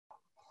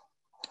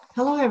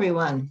Hello,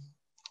 everyone.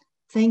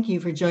 Thank you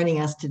for joining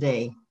us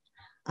today.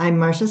 I'm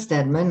Marcia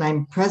Stedman.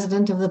 I'm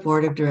president of the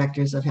Board of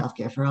Directors of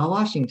Healthcare for All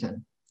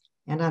Washington.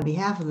 And on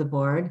behalf of the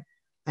board,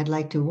 I'd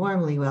like to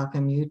warmly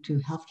welcome you to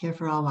Healthcare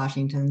for All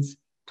Washington's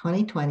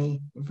 2020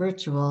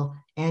 virtual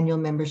annual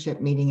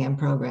membership meeting and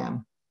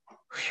program.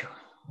 Whew,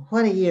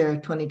 what a year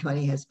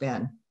 2020 has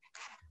been.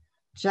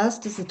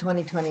 Just as the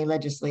 2020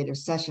 legislative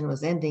session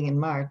was ending in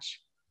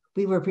March,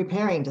 we were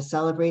preparing to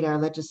celebrate our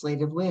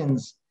legislative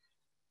wins.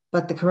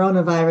 But the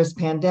coronavirus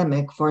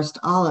pandemic forced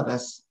all of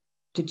us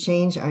to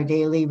change our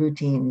daily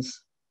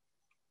routines.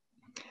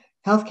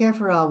 Healthcare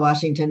for All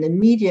Washington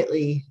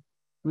immediately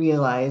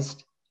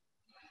realized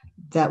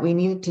that we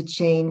needed to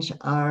change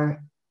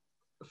our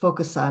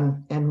focus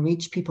on and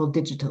reach people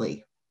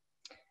digitally.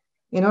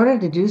 In order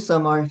to do so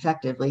more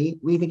effectively,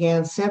 we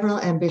began several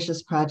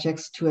ambitious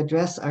projects to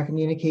address our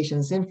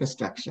communications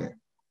infrastructure.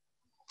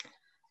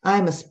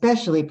 I'm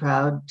especially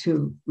proud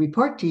to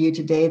report to you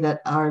today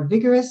that our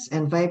vigorous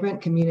and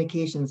vibrant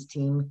communications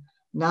team,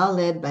 now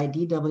led by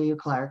D.W.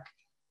 Clark,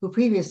 who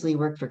previously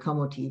worked for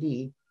Como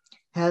TV,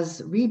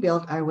 has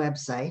rebuilt our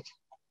website,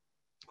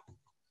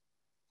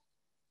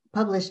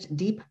 published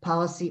deep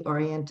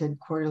policy-oriented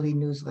quarterly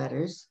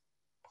newsletters,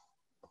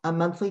 a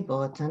monthly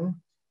bulletin,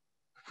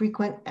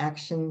 frequent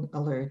action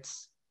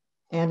alerts,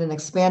 and an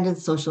expanded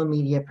social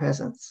media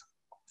presence.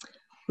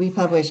 We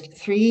published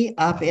 3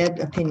 op-ed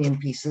opinion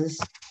pieces,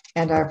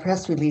 and our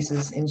press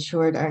releases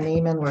ensured our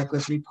name and work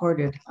was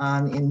reported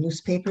on in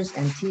newspapers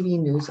and TV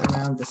news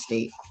around the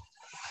state.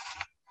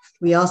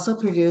 We also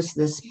produced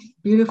this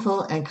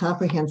beautiful and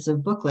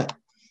comprehensive booklet,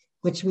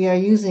 which we are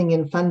using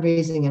in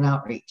fundraising and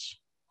outreach.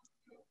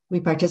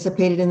 We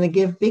participated in the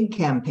Give Big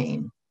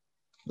campaign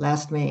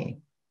last May.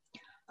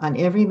 On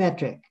every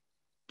metric,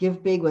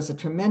 Give Big was a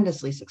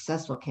tremendously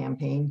successful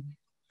campaign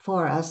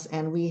for us,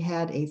 and we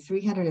had a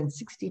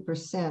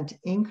 360%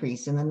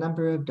 increase in the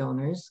number of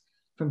donors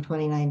from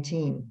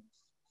 2019.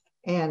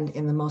 And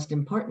in the most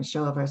important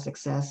show of our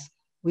success,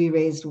 we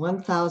raised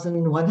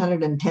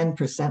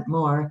 1,110%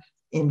 more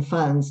in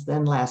funds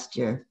than last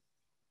year.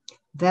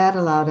 That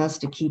allowed us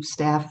to keep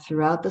staff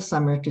throughout the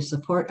summer to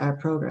support our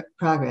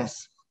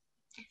progress.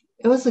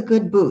 It was a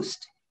good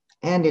boost,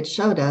 and it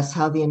showed us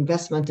how the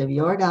investment of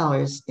your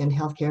dollars in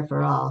Healthcare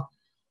for All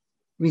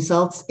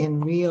results in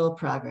real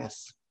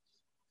progress.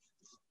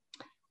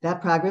 That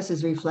progress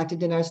is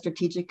reflected in our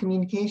strategic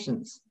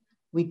communications.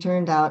 We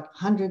turned out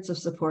hundreds of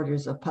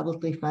supporters of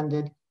publicly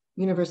funded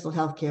universal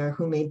healthcare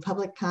who made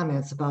public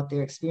comments about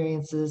their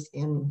experiences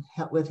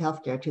with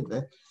healthcare to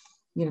the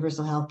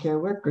Universal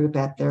Healthcare Work Group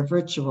at their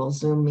virtual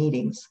Zoom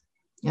meetings.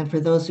 And for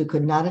those who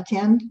could not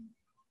attend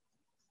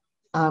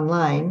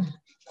online,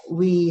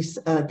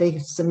 they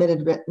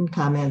submitted written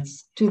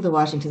comments to the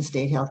Washington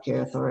State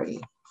Healthcare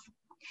Authority.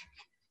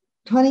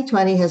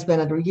 2020 has been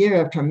a year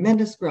of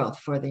tremendous growth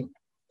for the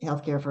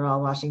Healthcare for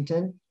All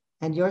Washington,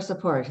 and your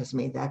support has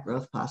made that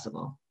growth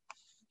possible.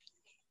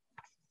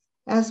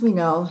 As we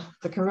know,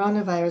 the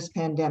coronavirus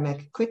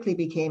pandemic quickly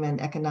became an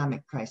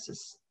economic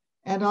crisis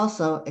and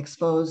also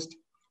exposed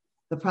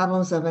the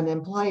problems of an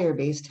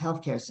employer-based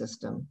healthcare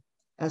system,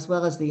 as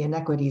well as the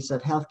inequities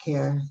of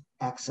healthcare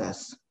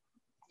access.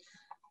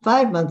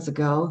 5 months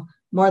ago,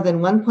 more than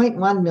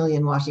 1.1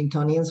 million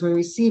Washingtonians were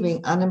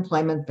receiving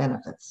unemployment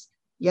benefits,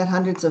 yet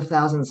hundreds of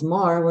thousands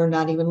more were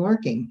not even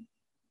working.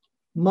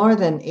 More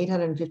than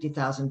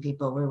 850,000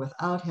 people were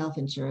without health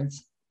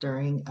insurance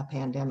during a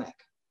pandemic.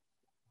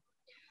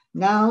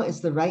 Now is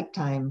the right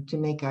time to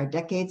make our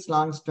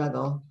decades-long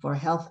struggle for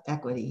health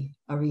equity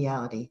a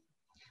reality.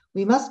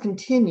 We must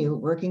continue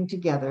working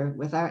together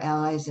with our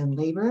allies in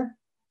labor,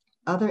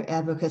 other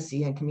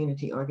advocacy and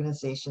community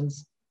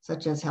organizations,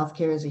 such as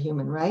Healthcare is a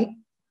Human Right,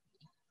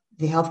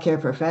 the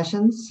healthcare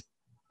professions,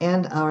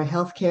 and our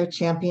healthcare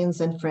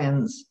champions and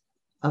friends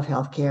of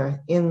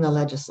healthcare in the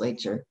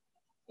legislature,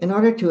 in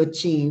order to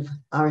achieve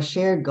our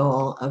shared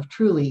goal of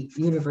truly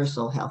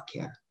universal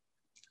healthcare.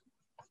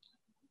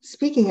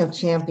 Speaking of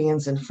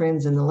champions and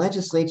friends in the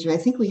legislature, I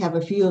think we have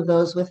a few of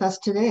those with us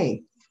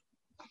today.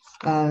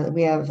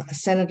 We have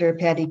Senator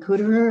Patty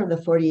Kuderer of the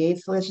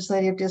 48th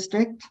Legislative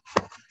District,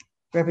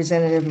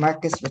 Representative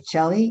Marcus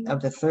Riccelli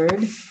of the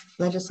 3rd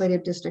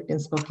Legislative District in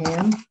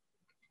Spokane,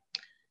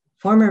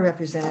 former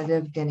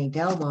Representative Denny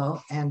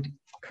Delbo and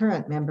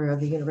current member of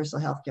the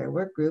Universal Healthcare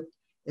Work Group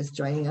is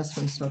joining us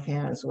from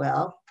Spokane as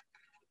well.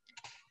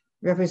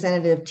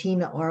 Representative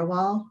Tina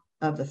Orwell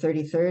of the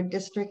 33rd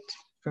District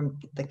from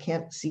the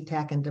Kent,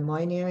 SeaTac, and Des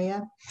Moines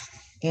area,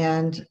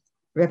 and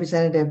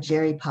Representative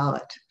Jerry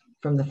Pollitt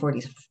from the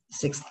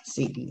 46th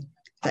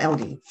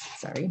LD.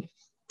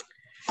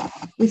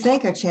 We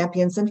thank our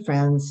champions and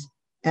friends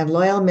and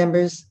loyal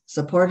members,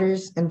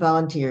 supporters, and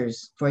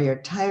volunteers for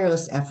your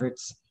tireless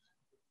efforts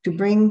to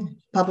bring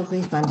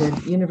publicly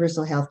funded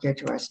universal healthcare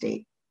to our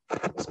state,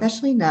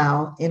 especially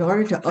now in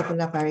order to open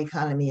up our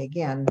economy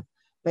again,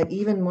 but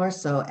even more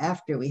so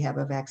after we have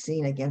a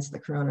vaccine against the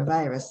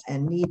coronavirus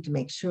and need to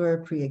make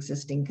sure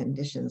pre-existing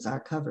conditions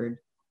are covered.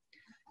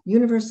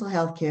 Universal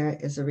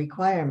healthcare is a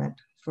requirement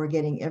for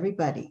getting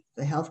everybody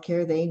the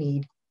healthcare they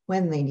need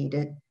when they need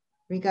it,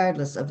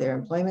 regardless of their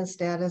employment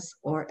status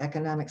or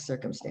economic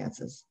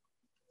circumstances.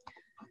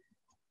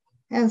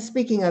 And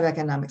speaking of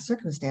economic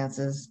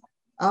circumstances,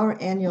 our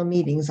annual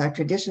meetings are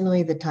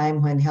traditionally the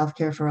time when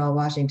Healthcare for All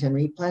Washington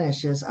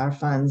replenishes our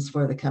funds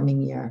for the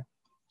coming year.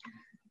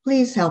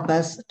 Please help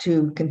us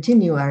to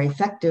continue our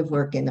effective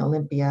work in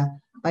Olympia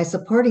by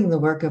supporting the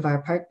work of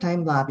our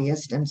part-time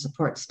lobbyist and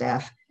support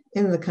staff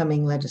in the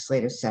coming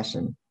legislative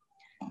session.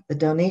 The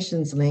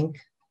donations link,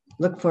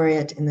 look for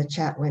it in the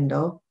chat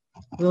window,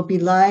 will be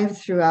live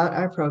throughout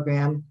our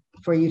program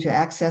for you to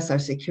access our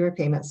secure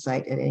payment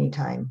site at any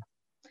time.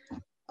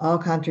 All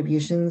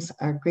contributions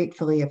are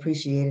gratefully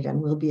appreciated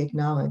and will be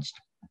acknowledged.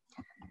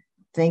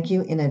 Thank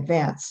you in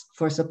advance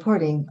for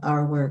supporting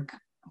our work.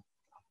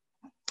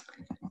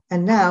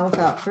 And now,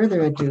 without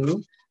further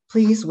ado,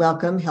 please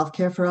welcome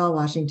Healthcare for All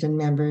Washington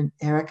member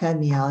Erica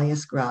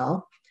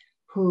Mialias-Grau,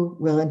 who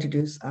will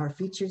introduce our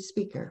featured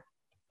speaker.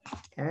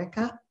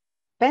 Erica?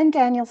 Ben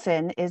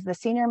Danielson is the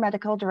Senior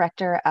Medical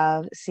Director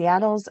of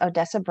Seattle's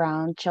Odessa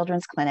Brown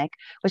Children's Clinic,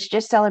 which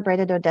just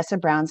celebrated Odessa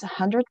Brown's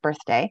 100th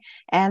birthday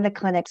and the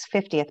clinic's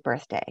 50th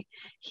birthday.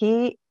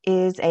 He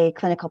is a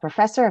clinical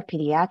professor of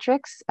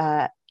pediatrics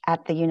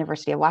at the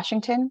University of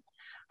Washington.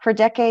 For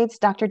decades,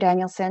 Dr.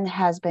 Danielson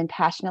has been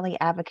passionately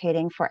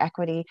advocating for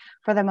equity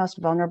for the most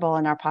vulnerable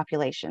in our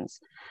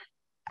populations.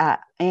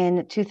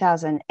 In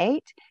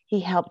 2008, he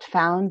helped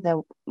found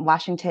the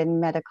Washington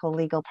Medical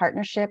Legal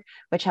Partnership,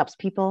 which helps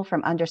people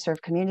from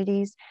underserved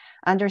communities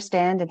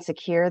understand and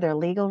secure their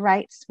legal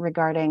rights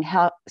regarding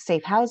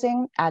safe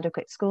housing,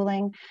 adequate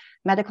schooling,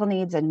 medical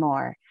needs, and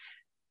more.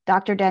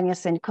 Dr.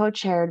 Danielson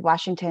co-chaired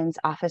Washington's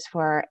Office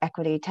for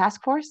Equity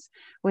Task Force,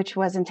 which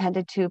was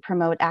intended to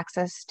promote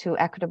access to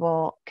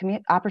equitable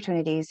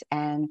opportunities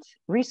and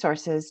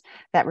resources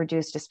that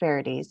reduce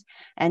disparities.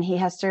 And he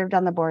has served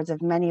on the boards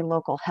of many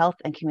local health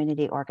and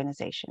community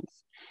organizations.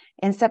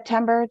 In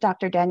September,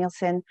 Dr.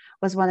 Danielson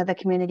was one of the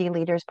community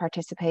leaders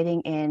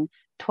participating in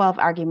 12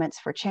 Arguments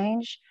for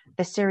Change,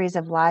 the series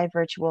of live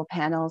virtual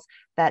panels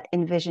that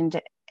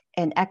envisioned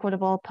an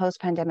equitable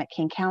post-pandemic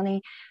King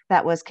County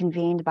that was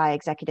convened by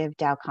Executive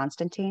Dow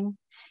Constantine.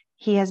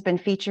 He has been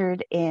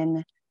featured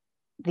in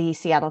the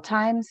Seattle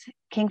Times,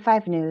 King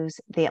 5 News,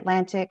 The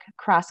Atlantic,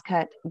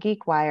 Crosscut,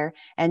 GeekWire,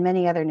 and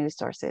many other news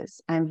sources.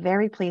 I'm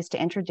very pleased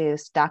to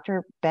introduce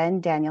Dr.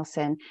 Ben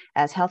Danielson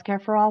as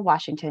Healthcare for All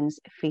Washington's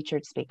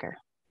featured speaker.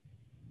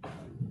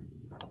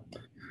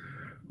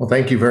 Well,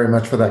 thank you very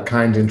much for that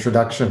kind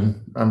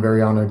introduction. I'm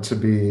very honored to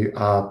be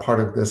part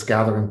of this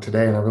gathering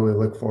today, and I really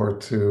look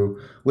forward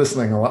to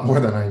listening a lot more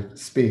than I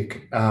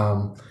speak.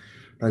 But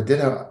I did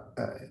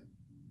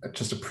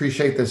just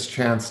appreciate this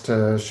chance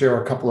to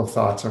share a couple of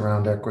thoughts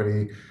around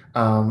equity.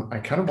 I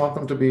kind of want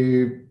them to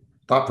be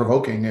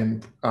thought-provoking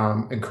and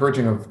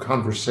encouraging of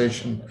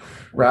conversation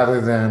rather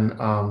than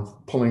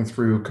pulling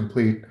through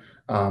complete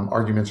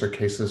arguments or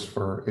cases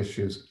for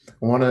issues.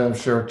 I want to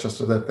share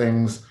just the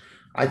things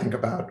I think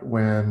about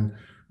when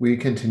we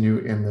continue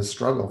in this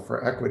struggle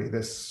for equity,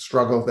 this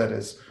struggle that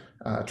is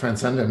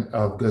transcendent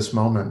of this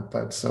moment,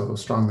 but so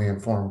strongly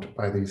informed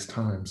by these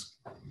times.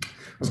 I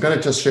was going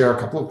to just share a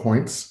couple of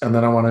points, and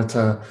then I wanted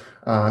to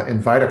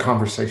invite a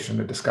conversation,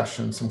 a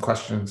discussion, some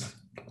questions,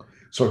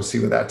 sort of see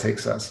where that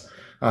takes us.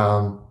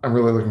 I'm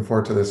really looking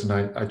forward to this,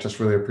 and I just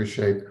really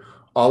appreciate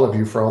all of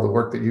you for all the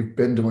work that you've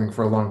been doing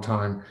for a long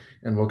time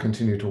and will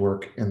continue to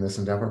work in this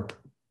endeavor.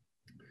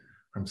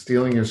 I'm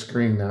stealing your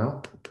screen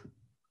now.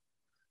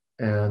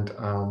 And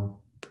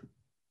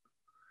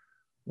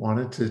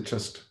wanted to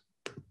just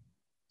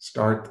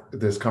start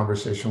this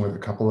conversation with a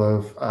couple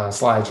of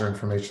slides or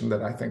information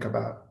that I think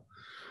about.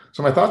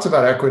 So my thoughts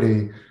about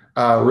equity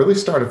really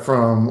started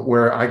from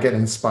where I get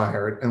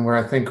inspired and where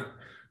I think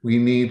we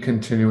need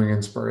continuing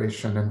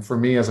inspiration. And for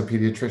me as a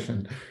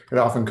pediatrician, it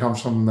often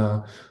comes from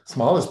the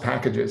smallest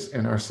packages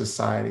in our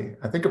society.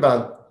 I think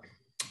about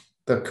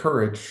the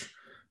courage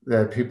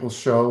that people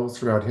show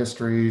throughout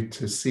history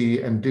to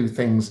see and do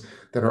things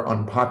that are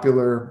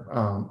unpopular,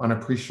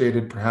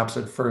 unappreciated perhaps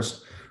at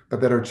first, but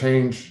that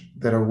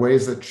are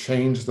ways that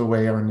change the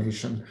way our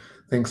nation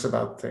thinks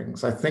about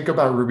things. I think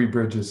about Ruby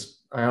Bridges,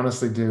 I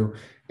honestly do,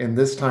 in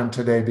this time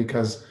today,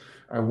 because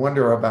I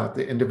wonder about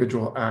the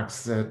individual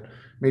acts that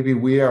maybe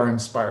we are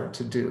inspired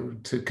to do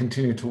to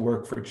continue to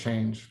work for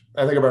change.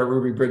 I think about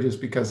Ruby Bridges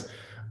because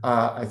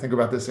I think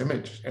about this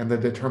image and the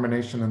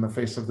determination in the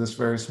face of this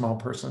very small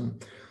person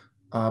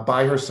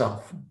by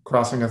herself,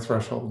 crossing a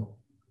threshold,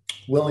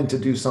 willing to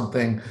do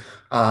something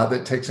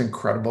that takes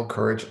incredible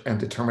courage and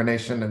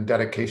determination and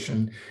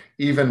dedication,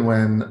 even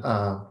when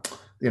the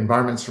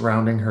environment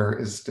surrounding her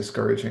is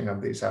discouraging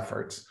of these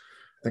efforts.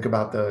 Think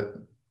about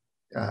the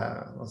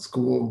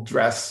school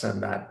dress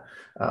and that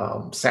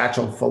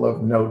satchel full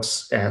of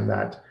notes and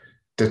that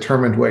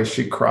determined way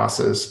she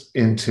crosses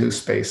into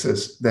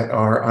spaces that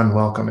are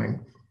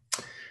unwelcoming.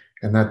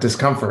 And that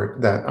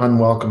discomfort, that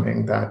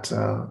unwelcoming, that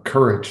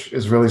courage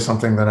is really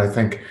something that I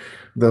think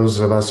those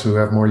of us who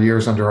have more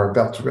years under our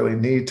belts really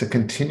need to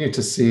continue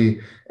to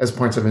see as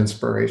points of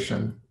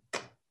inspiration.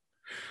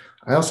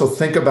 I also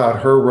think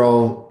about her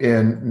role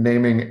in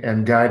naming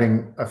and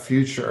guiding a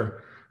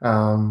future,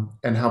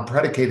 and how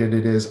predicated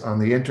it is on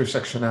the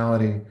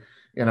intersectionality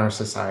in our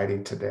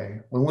society today.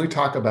 When we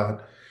talk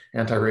about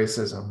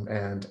anti-racism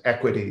and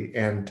equity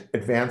and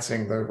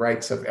advancing the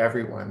rights of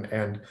everyone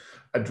and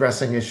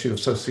addressing issue of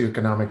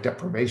socioeconomic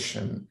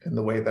deprivation in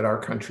the way that our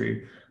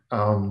country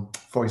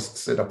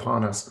foists it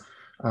upon us,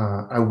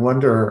 I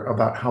wonder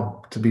about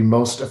how to be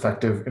most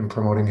effective in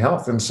promoting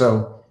health. And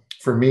so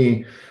for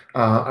me,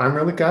 I'm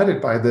really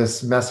guided by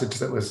this message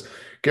that was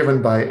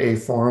given by a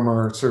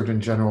former Surgeon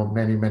General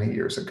many, many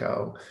years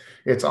ago.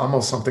 It's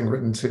almost something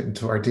written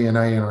into our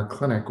DNA in our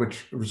clinic,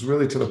 which was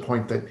really to the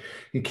point that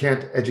you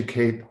can't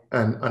educate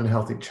an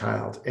unhealthy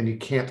child, and you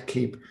can't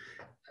keep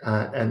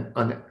an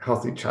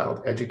unhealthy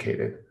child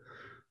educated.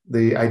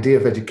 The idea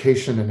of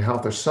education and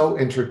health are so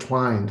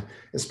intertwined,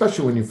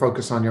 especially when you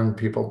focus on young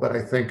people. But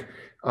I think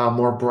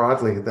more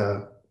broadly,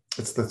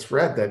 it's the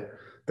thread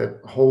that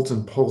holds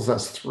and pulls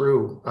us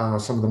through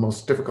some of the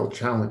most difficult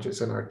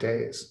challenges in our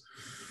days.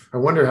 I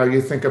wonder how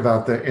you think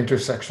about the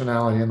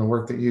intersectionality and the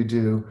work that you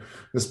do,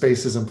 the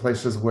spaces and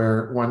places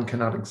where one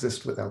cannot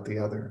exist without the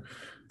other,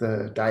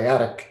 the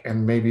dyadic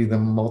and maybe the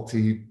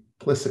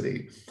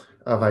multiplicity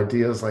of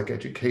ideas like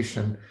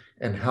education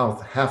and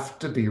health have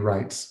to be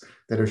rights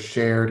that are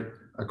shared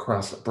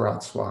across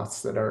broad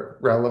swaths, that are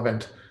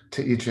relevant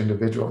to each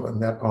individual,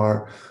 and that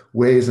are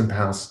ways and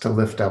paths to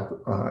lift up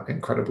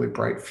incredibly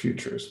bright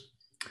futures.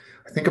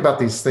 I think about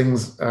these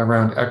things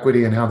around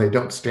equity and how they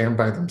don't stand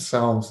by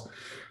themselves,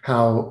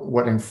 how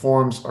what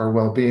informs our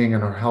well-being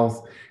and our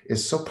health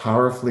is so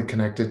powerfully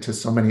connected to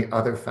so many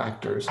other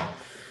factors.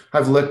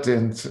 I've looked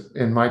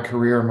in my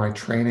career, my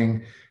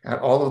training, at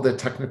all of the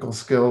technical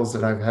skills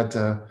that I've had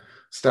to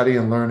study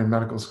and learn in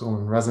medical school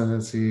and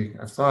residency.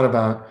 I've thought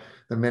about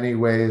the many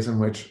ways in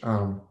which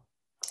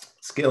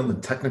skill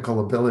and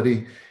technical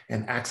ability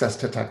and access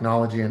to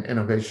technology and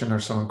innovation are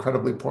so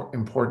incredibly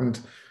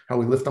important, how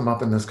we lift them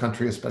up in this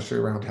country, especially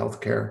around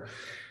healthcare.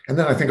 And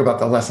then I think about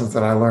the lessons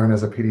that I learned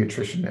as a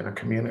pediatrician in a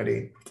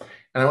community.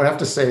 And I would have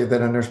to say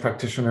that a nurse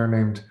practitioner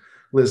named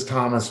Liz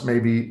Thomas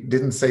maybe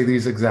didn't say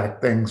these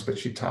exact things, but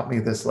she taught me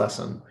this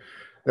lesson,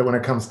 that when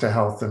it comes to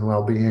health and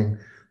well-being,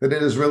 that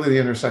it is really the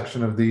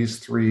intersection of these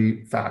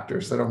three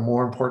factors that are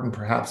more important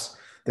perhaps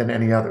than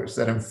any others,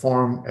 that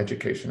inform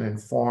education,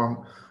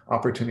 inform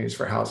opportunities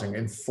for housing,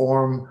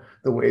 inform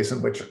the ways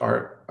in which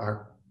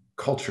our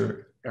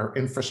culture, our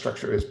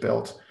infrastructure is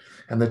built,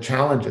 and the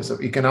challenges of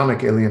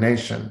economic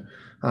alienation.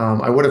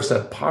 I would have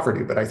said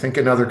poverty, but I think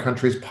in other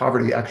countries,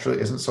 poverty actually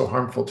isn't so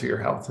harmful to your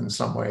health in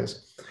some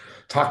ways.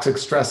 Toxic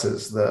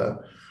stresses,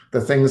 the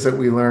things that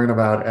we learn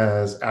about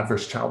as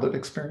adverse childhood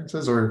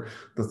experiences, or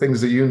the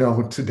things that you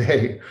know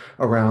today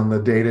around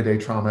the day-to-day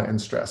trauma and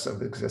stress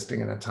of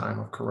existing in a time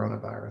of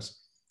coronavirus.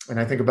 And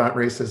I think about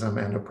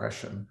racism and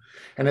oppression.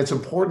 And it's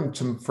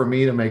important for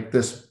me to make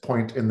this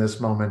point in this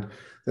moment,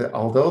 that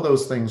although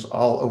those things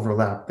all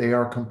overlap, they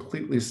are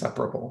completely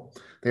separable.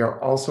 They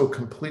are also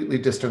completely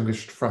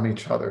distinguished from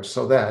each other,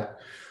 so that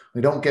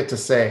we don't get to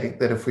say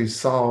that if we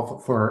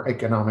solve for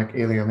economic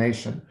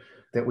alienation,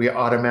 that we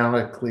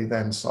automatically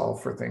then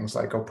solve for things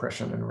like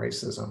oppression and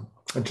racism.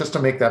 And just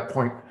to make that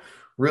point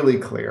really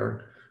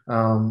clear,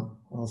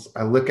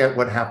 I look at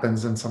what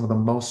happens in some of the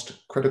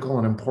most critical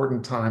and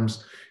important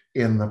times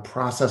in the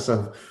process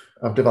of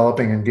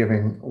developing and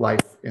giving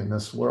life in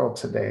this world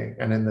today,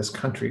 and in this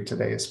country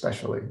today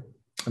especially.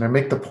 And I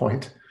make the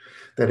point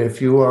that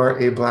if you are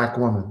a Black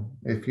woman,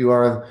 if you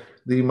are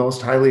the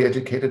most highly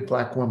educated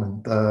Black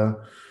woman, the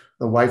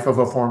wife of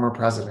a former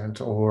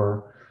president,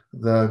 or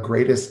the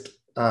greatest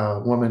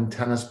woman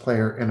tennis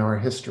player in our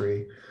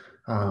history,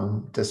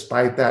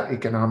 despite that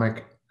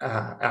economic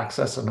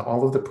access and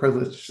all of the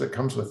privilege that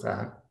comes with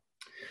that,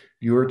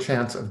 your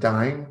chance of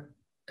dying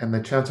and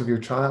the chance of your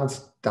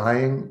child's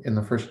dying in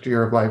the first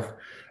year of life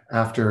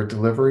after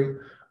delivery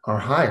are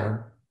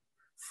higher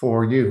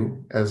for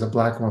you as a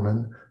Black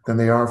woman than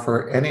they are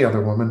for any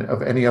other woman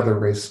of any other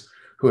race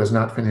who has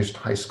not finished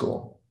high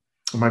school.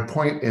 My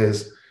point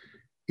is,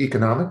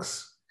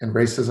 economics and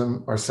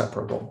racism are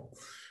separable.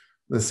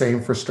 The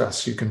same for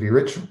stress. You can be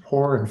rich or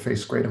poor and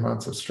face great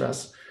amounts of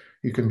stress.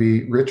 You can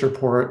be rich or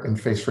poor and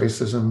face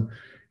racism.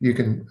 You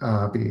can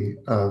be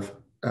of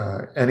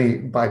any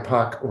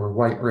BIPOC or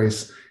white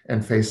race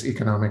and face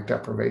economic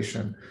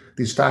deprivation.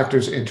 These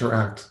factors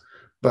interact,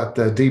 but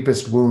the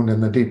deepest wound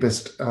and the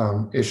deepest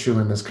issue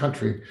in this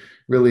country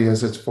really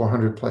is its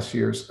 400 plus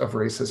years of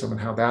racism, and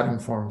how that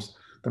informs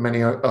the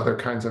many other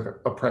kinds of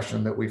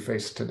oppression that we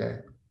face today.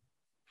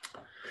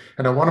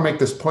 And I want to make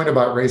this point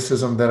about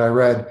racism that I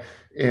read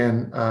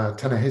in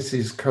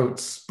Ta-Nehisi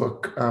Coates'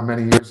 book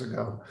many years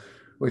ago,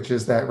 which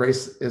is that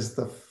race is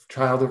the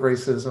child of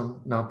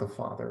racism, not the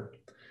father.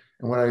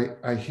 And what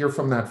I hear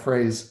from that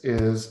phrase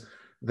is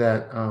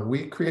that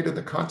we created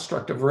the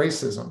construct of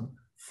racism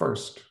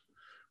first.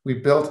 We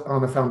built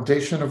on the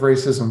foundation of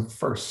racism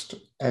first,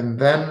 and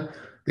then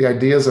the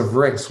ideas of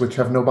race, which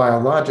have no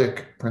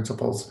biologic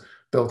principles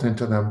built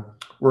into them,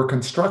 were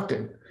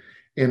constructed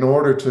in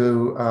order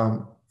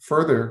to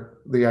further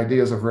the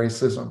ideas of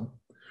racism.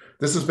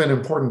 This has been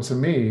important to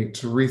me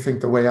to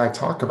rethink the way I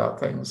talk about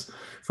things.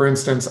 For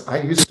instance,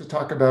 I used to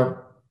talk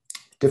about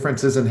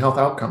differences in health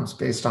outcomes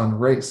based on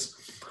race,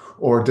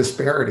 or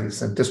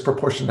disparities and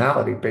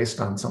disproportionality based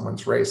on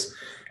someone's race.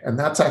 And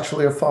that's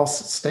actually a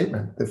false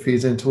statement that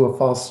feeds into a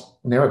false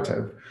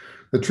narrative.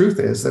 The truth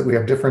is that we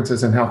have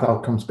differences in health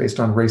outcomes based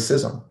on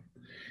racism.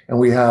 And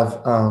we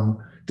have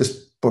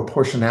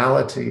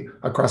disproportionality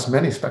across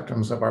many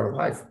spectrums of our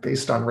life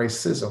based on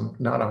racism,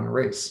 not on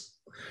race.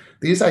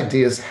 These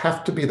ideas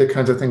have to be the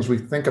kinds of things we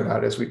think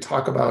about as we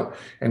talk about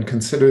and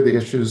consider the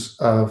issues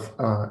of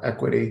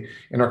equity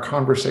in our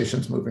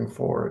conversations moving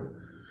forward.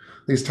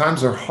 These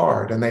times are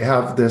hard, and they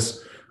have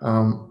this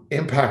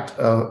impact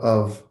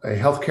of a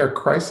healthcare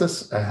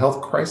crisis, a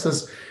health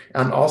crisis,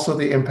 and also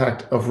the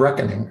impact of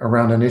reckoning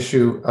around an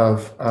issue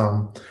of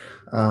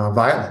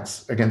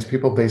violence against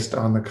people based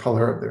on the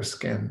color of their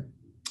skin.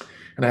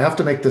 And I have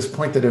to make this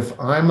point that if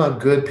I'm a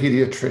good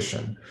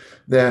pediatrician,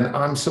 then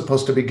I'm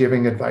supposed to be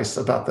giving advice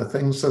about the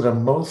things that are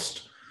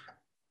most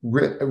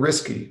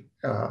risky,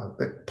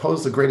 that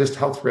pose the greatest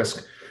health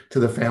risk to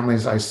the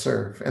families I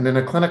serve. And in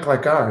a clinic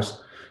like ours,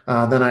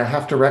 then I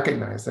have to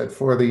recognize that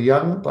for the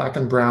young Black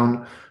and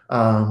brown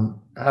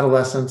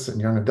adolescents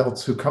and young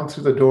adults who come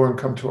through the door and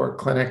come to our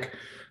clinic,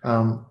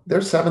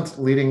 their seventh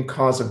leading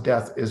cause of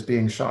death is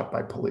being shot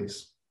by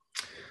police.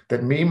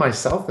 That me,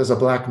 myself, as a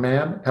Black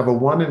man, have a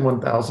 1 in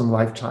 1,000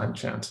 lifetime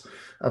chance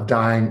of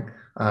dying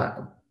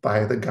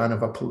by the gun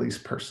of a police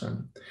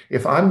person.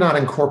 If I'm not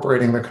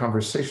incorporating the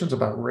conversations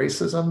about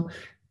racism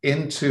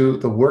into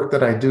the work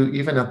that I do,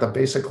 even at the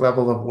basic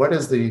level of what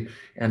is the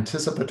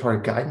anticipatory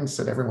guidance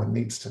that everyone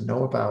needs to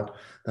know about,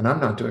 then I'm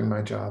not doing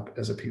my job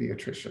as a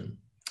pediatrician.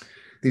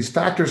 These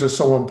factors are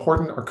so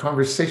important. Our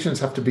conversations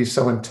have to be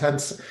so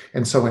intense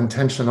and so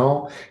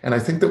intentional. And I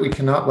think that we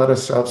cannot let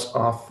ourselves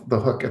off the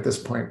hook at this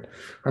point.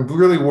 I'm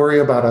really worried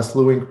about us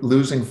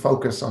losing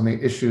focus on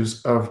the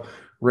issues of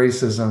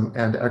racism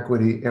and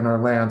equity in our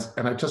lands.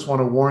 And I just want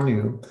to warn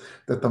you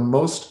that the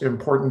most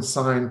important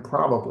sign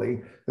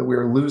probably that we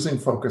are losing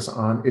focus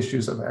on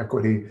issues of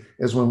equity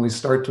is when we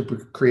start to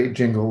create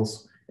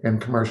jingles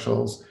and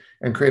commercials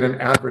and create an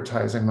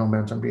advertising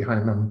momentum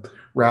behind them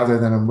rather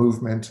than a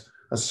movement,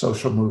 a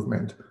social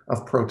movement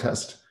of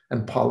protest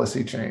and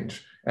policy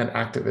change and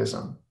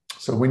activism.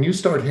 So when you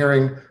start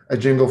hearing a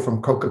jingle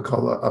from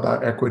Coca-Cola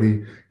about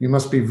equity, you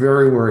must be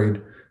very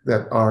worried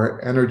that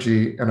our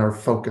energy and our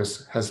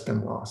focus has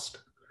been lost.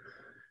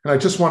 And I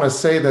just want to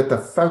say that the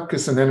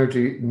focus and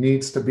energy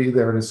needs to be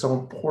there. It is so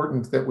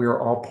important that we are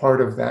all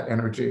part of that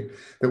energy,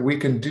 that we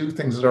can do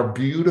things that are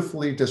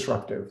beautifully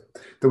disruptive,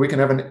 that we can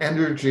have an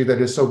energy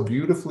that is so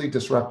beautifully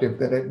disruptive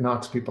that it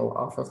knocks people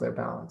off of their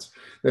balance,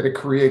 that it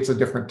creates a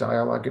different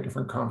dialogue, a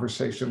different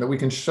conversation, that we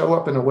can show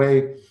up in a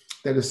way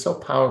that is so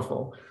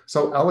powerful,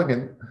 so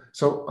elegant,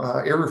 so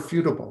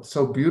irrefutable,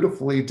 so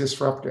beautifully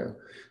disruptive,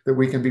 that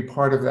we can be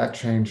part of that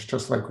change,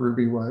 just like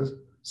Ruby was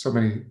so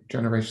many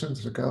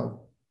generations ago.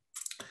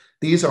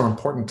 These are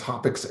important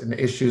topics and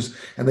issues,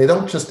 and they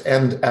don't just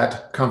end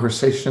at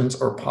conversations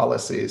or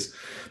policies.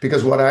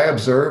 Because what I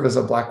observe as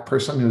a Black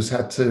person who's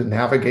had to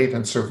navigate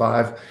and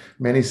survive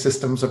many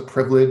systems of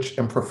privilege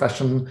and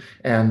profession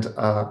and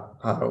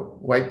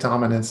white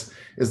dominance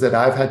is that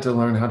I've had to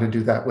learn how to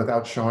do that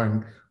without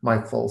showing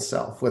my full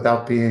self,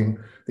 without being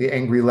the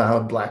angry,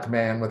 loud Black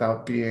man,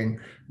 without being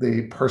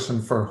the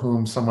person for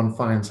whom someone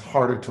finds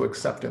harder to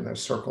accept in their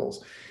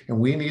circles. And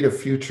we need a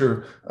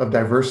future of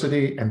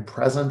diversity and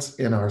presence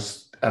in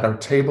at our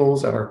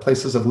tables, at our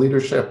places of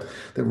leadership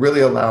that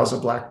really allows a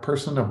Black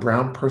person, a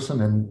brown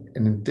person, and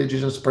an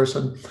Indigenous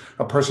person,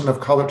 a person of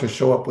color to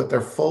show up with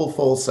their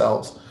full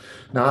selves,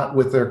 not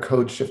with their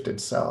code-shifted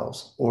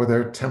selves or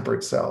their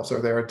tempered selves or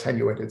their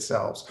attenuated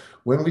selves.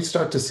 When we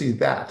start to see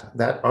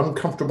that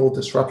uncomfortable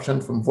disruption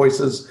from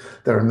voices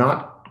that are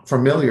not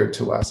familiar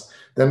to us,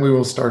 then we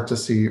will start to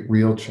see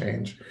real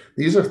change.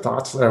 These are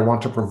thoughts that I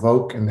want to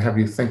provoke and have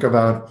you think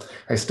about.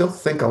 I still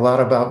think a lot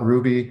about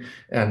Ruby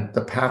and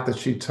the path that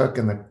she took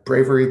and the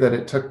bravery that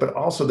it took, but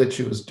also that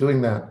she was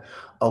doing that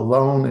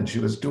alone, and she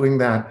was doing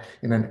that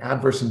in an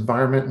adverse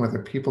environment where the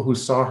people who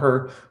saw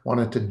her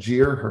wanted to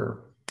jeer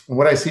her. And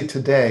what I see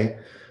today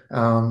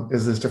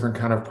is this different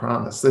kind of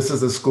promise. This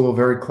is a school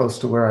very close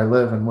to where I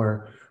live and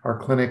where our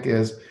clinic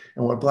is.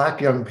 And what Black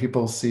young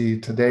people see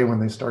today when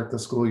they start the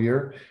school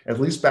year,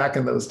 at least back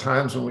in those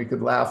times when we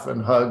could laugh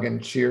and hug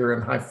and cheer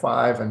and high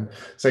five and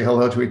say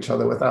hello to each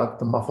other without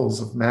the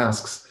muffles of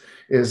masks,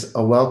 is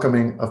a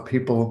welcoming of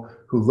people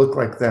who look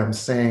like them,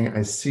 saying,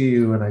 I see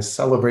you and I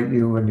celebrate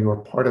you and you are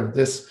part of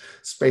this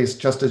space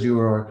just as you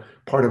are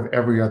part of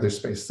every other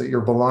space, that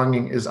your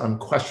belonging is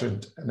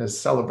unquestioned and is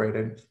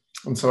celebrated.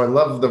 And so I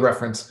love the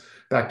reference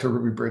back to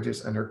Ruby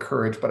Bridges and her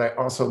courage, but I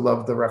also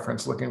love the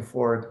reference looking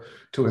forward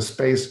to a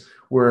space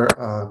where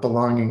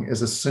belonging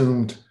is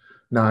assumed,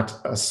 not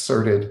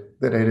asserted,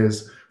 that it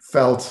is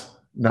felt,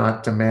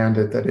 not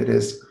demanded, that it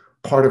is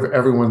part of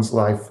everyone's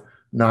life,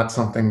 not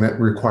something that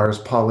requires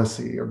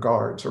policy or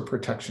guards or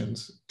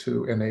protections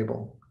to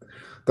enable.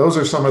 those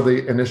are some of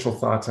the initial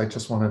thoughts I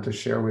just wanted to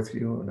share with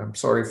you. And I'm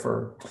sorry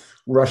for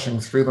rushing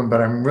through them,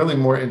 but I'm really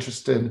more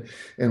interested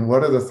in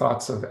what are the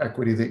thoughts of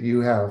equity that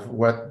you have,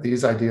 what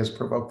these ideas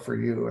provoke for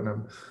you. And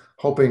I'm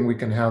hoping we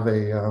can have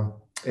a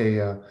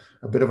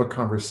bit of a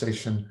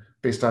conversation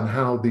based on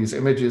how these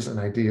images and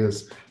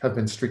ideas have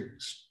been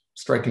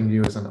striking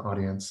you as an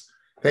audience.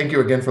 Thank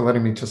you again for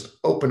letting me just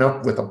open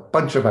up with a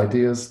bunch of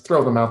ideas,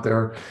 throw them out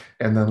there,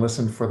 and then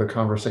listen for the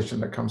conversation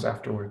that comes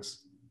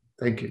afterwards.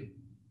 Thank you.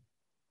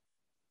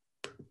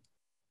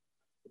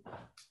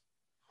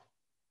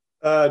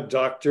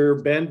 Dr.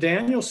 Ben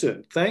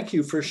Danielson, thank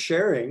you for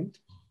sharing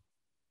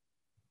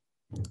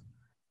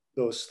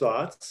those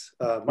thoughts.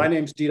 My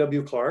name's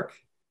D.W. Clark,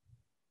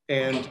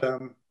 and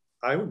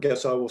I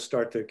guess I will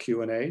start the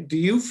Q&A. Do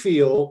you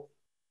feel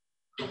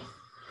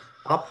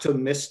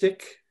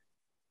optimistic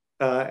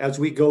as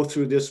we go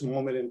through this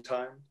moment in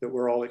time that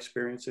we're all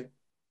experiencing?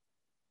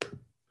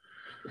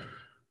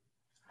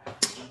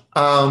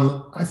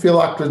 I feel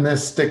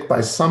optimistic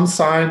by some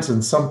signs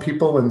and some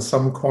people in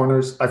some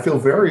corners. I feel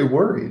very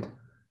worried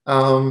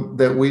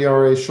that we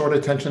are a short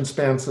attention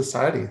span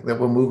society, that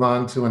we'll move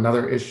on to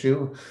another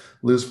issue,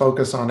 lose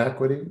focus on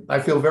equity. I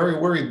feel very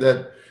worried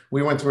that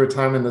we went through a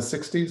time in the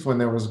 60s when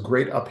there was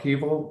great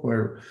upheaval,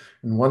 where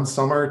in one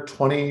summer,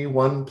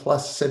 21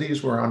 plus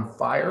cities were on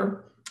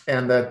fire,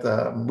 and that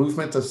the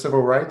movement of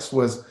civil rights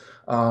was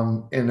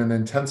in an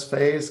intense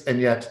phase. And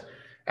yet,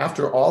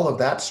 after all of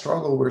that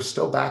struggle, we're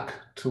still back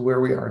to where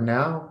we are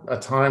now, a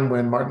time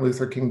when Martin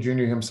Luther King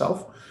Jr.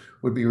 himself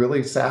would be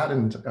really sad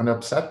and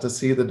upset to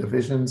see the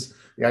divisions,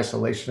 the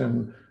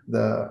isolation,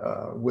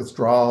 the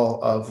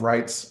withdrawal of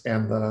rights,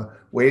 and the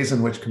ways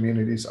in which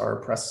communities are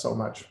oppressed so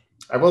much.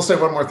 I will say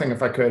one more thing,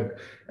 if I could.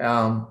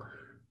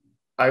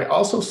 I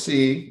also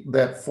see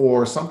that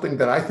for something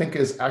that I think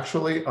is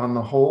actually, on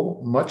the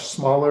whole, much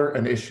smaller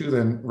an issue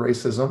than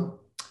racism,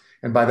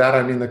 and by that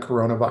I mean the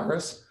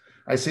coronavirus,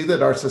 I see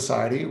that our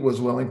society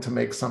was willing to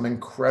make some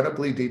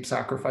incredibly deep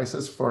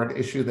sacrifices for an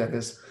issue that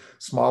is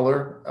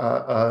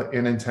smaller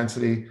in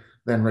intensity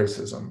than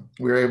racism.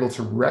 We were able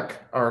to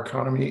wreck our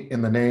economy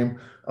in the name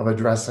of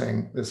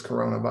addressing this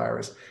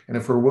coronavirus. And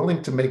if we're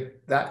willing to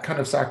make that kind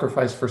of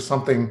sacrifice for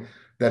something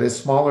that is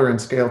smaller in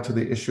scale to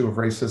the issue of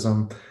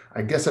racism,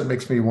 I guess it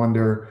makes me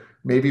wonder,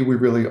 maybe we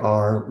really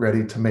are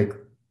ready to make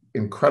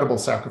incredible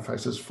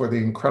sacrifices for the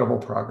incredible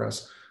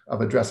progress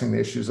of addressing the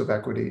issues of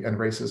equity and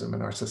racism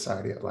in our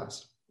society at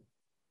last.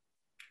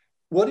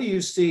 What do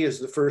you see as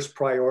the first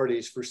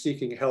priorities for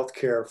seeking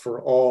healthcare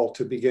for all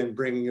to begin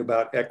bringing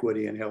about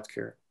equity in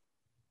healthcare?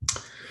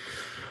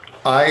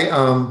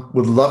 I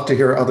would love to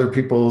hear other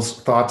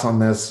people's thoughts on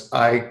this.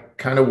 I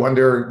kind of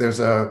wonder, there's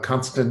a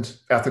constant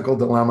ethical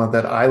dilemma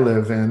that I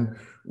live in,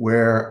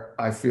 where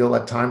I feel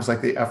at times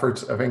like the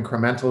efforts of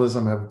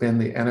incrementalism have been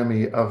the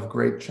enemy of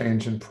great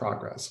change and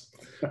progress.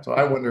 So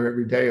I wonder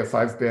every day if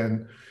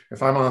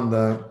I'm on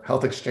the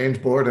health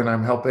exchange board and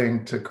I'm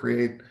helping to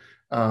create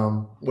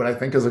what I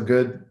think is a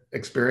good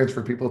experience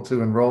for people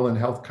to enroll in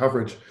health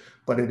coverage,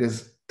 but it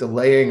is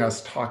delaying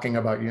us talking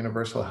about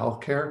universal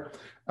health care.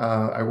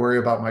 I worry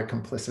about my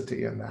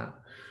complicity in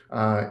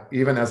that.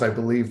 Even as I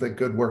believe that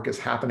good work is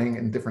happening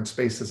in different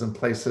spaces and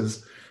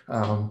places,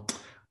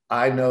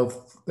 I know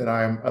that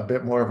I'm a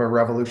bit more of a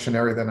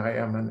revolutionary than I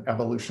am an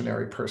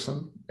evolutionary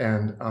person.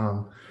 And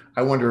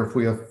I wonder if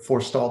we have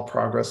forestalled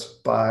progress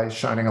by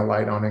shining a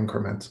light on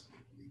increments.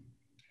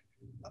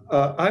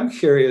 I'm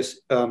curious,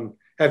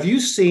 have you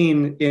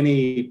seen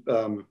any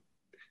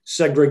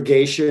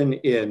segregation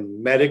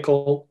in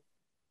medical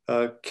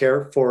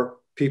care for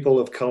people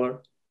of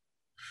color?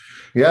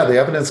 Yeah, the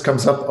evidence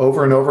comes up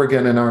over and over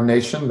again in our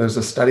nation. There's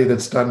a study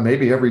that's done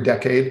maybe every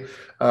decade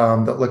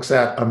that looks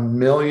at 1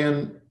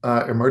 million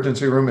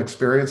emergency room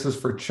experiences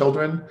for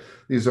children.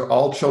 These are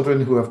all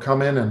children who have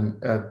come in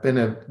and have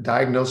been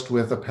diagnosed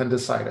with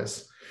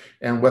appendicitis.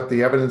 And what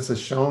the evidence has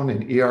shown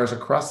in ERs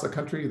across the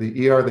country,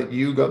 the ER that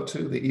you go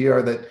to, the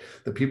ER that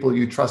the people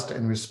you trust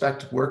and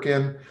respect work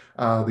in,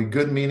 the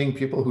good meaning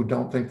people who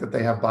don't think that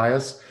they have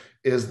bias,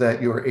 is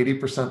that you are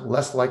 80%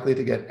 less likely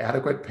to get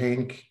adequate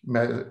pain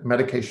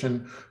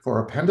medication for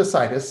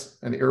appendicitis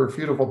and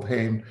irrefutable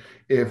pain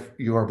if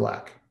you are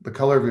Black. The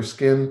color of your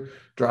skin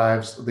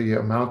drives the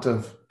amount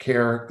of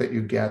care that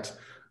you get,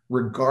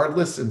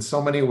 regardless in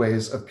so many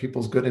ways of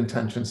people's good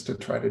intentions to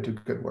try to do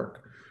good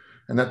work.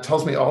 And that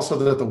tells me also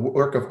that the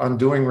work of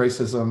undoing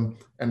racism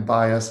and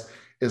bias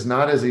is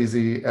not as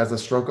easy as a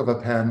stroke of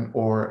a pen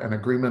or an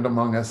agreement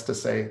among us to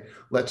say,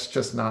 let's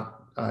just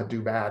not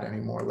do bad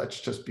anymore. Let's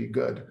just be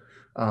good.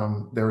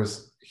 There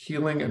is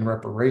healing and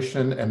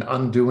reparation and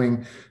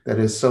undoing that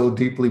is so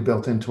deeply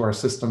built into our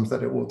systems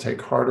that it will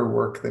take harder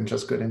work than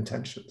just good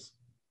intentions.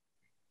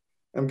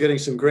 I'm getting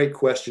some great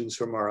questions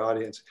from our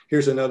audience.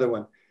 Here's another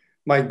one.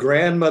 My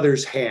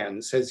grandmother's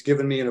hands has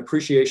given me an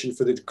appreciation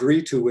for the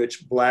degree to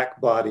which Black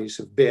bodies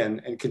have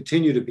been and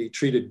continue to be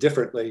treated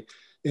differently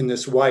in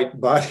this white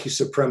body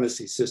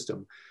supremacy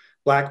system.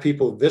 Black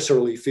people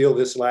viscerally feel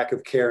this lack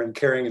of care and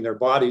caring in their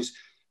bodies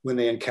when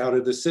they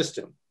encounter the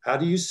system. How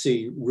do you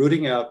see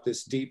rooting out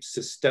this deep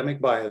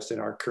systemic bias in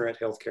our current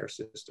healthcare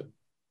system?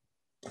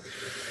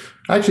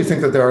 I actually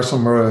think that there are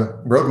some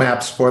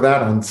roadmaps for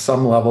that on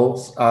some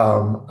levels.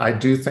 I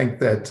do think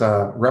that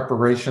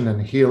reparation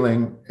and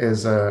healing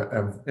is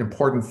an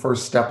important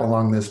first step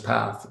along this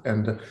path.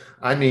 And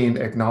I mean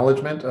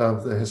acknowledgement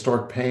of the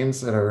historic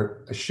pains that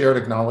are a shared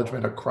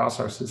acknowledgement across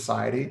our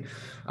society.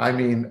 I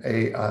mean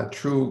a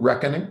true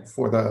reckoning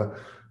for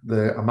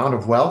the amount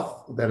of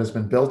wealth that has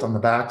been built on the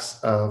backs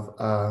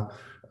of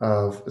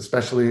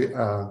especially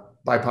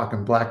BIPOC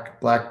and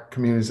Black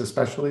communities,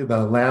 especially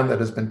the land that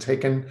has been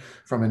taken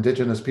from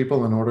Indigenous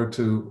people in order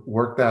to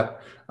work that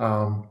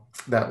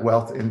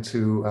wealth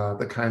into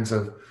the kinds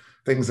of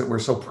things that we're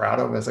so proud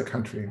of as a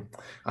country.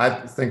 I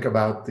think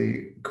about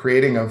the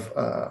creating of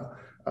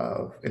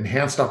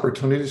enhanced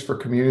opportunities for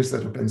communities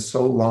that have been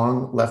so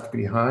long left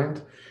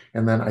behind.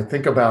 And then I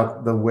think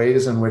about the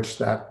ways in which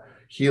that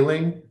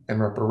healing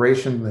and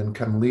reparation then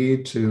can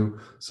lead to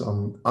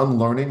some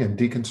unlearning and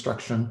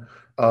deconstruction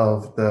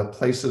of the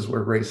places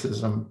where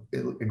racism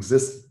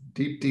exists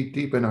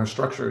deep in our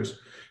structures,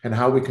 and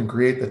how we can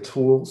create the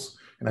tools.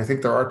 And I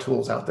think there are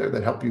tools out there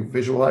that help you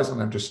visualize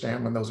and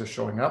understand when those are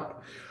showing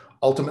up.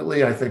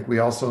 Ultimately, I think we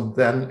also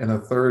then in a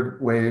third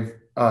wave,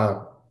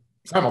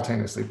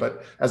 simultaneously,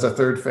 but as a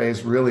third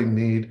phase, really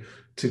need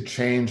to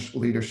change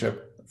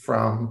leadership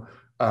from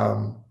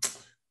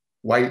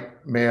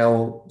white,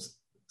 male,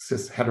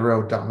 cis,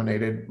 hetero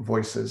dominated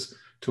voices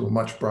to a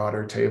much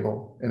broader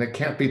table. And it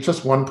can't be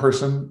just one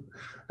person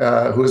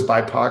who is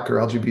BIPOC or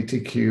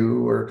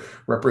LGBTQ or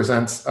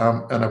represents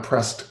an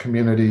oppressed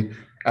community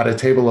at a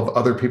table of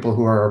other people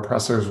who are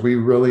oppressors. We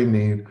really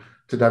need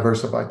to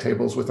diversify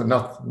tables with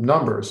enough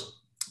numbers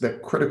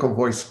that critical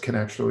voice can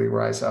actually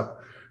rise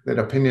up, that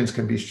opinions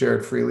can be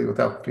shared freely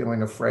without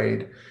feeling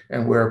afraid,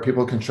 and where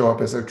people can show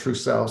up as their true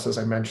selves, as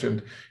I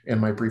mentioned in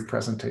my brief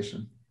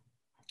presentation.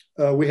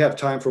 We have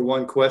time for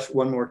one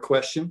more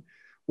question.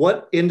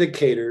 What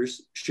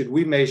indicators should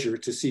we measure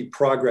to see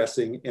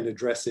progressing in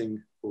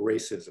addressing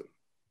racism?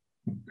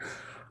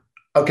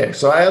 Okay,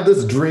 so I have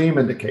this dream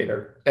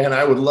indicator, and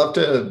I would love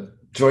to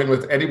join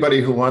with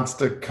anybody who wants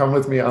to come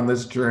with me on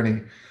this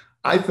journey.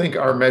 I think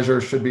our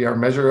measure should be our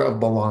measure of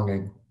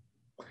belonging.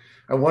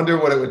 I wonder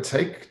what it would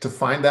take to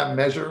find that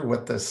measure,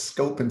 what the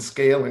scope and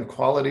scale and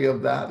quality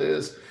of that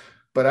is.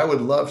 But I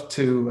would love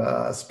to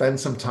spend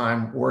some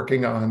time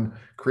working on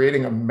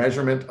creating a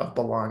measurement of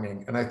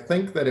belonging. And I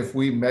think that if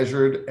we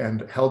measured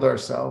and held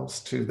ourselves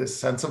to this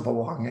sense of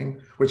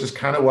belonging, which is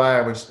kind of why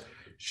I was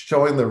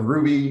showing the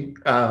Ruby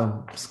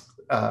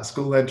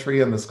school entry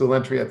and the school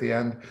entry at the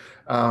end,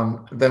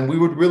 then we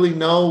would really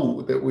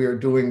know that we are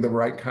doing the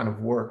right kind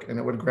of work, and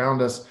it would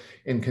ground us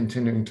in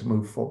continuing to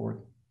move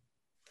forward.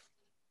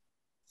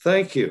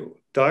 Thank you,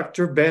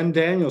 Dr. Ben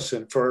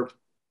Danielson, for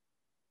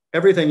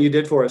everything you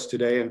did for us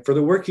today and for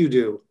the work you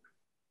do.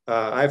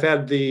 I've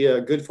had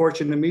the good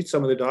fortune to meet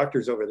some of the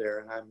doctors over there,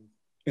 and I'm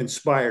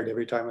inspired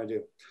every time I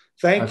do.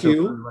 Thank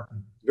you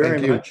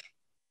very much.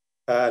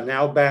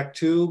 Now back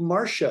to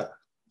Marcia.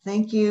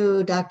 Thank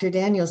you, Dr.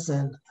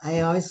 Danielson.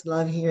 I always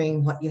love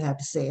hearing what you have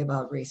to say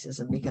about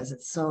racism because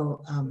it's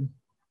so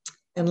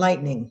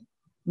enlightening,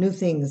 new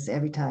things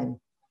every time.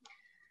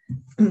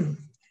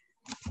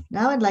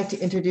 Now I'd like to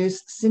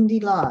introduce Cindy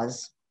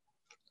Laws,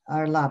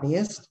 our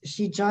lobbyist.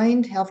 She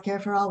joined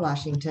Healthcare for All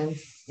Washington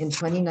in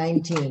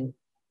 2019,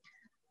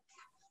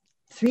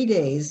 3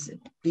 days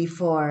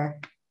before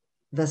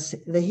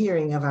the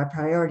hearing of our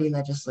priority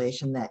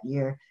legislation that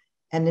year,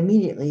 and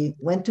immediately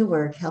went to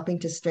work helping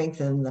to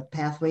strengthen the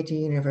Pathway to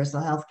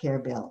Universal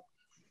Healthcare bill.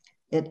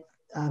 It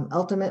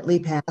ultimately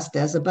passed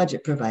as a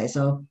budget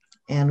proviso,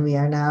 and we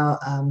are now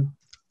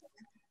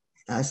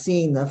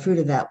seeing the fruit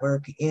of that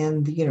work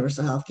in the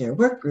Universal Healthcare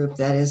Work Group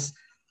that is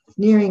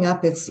nearing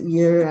up its 1.5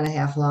 year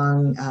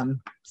long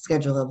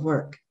schedule of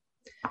work.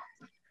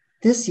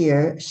 This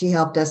year, she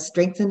helped us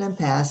strengthen and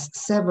pass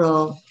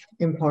several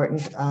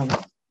important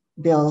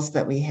bills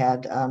that we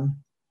had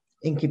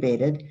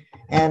incubated,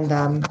 and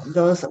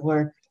those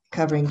were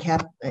covering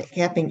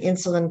capping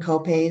insulin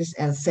copays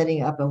and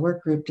setting up a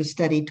work group to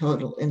study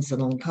total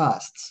insulin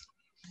costs.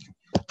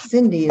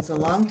 Cindy is a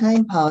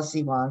longtime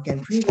policy wonk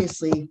and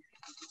previously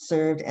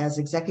served as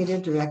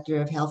Executive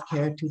Director of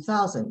Healthcare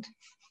 2000,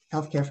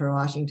 Healthcare for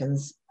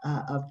Washington's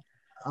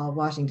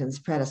Washington's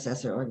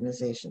predecessor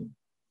organization.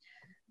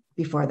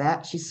 Before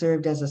that, she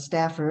served as a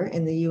staffer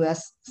in the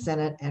U.S.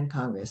 Senate and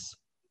Congress.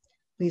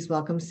 Please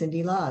welcome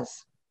Cindy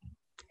Laws.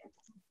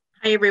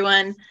 Hi,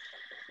 everyone.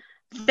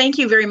 Thank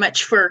you very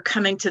much for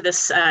coming to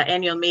this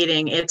annual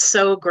meeting. It's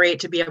so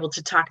great to be able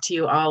to talk to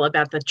you all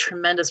about the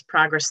tremendous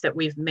progress that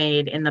we've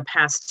made in the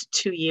past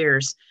 2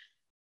 years.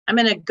 I'm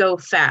going to go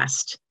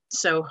fast,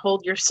 so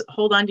hold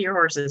on to your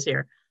horses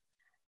here.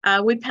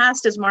 We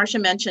passed, as Marcia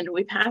mentioned,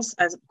 we passed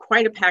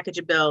quite a package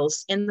of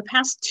bills. In the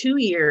past 2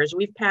 years,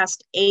 we've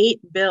passed 8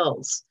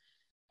 bills.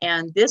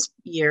 And this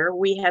year,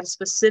 we have a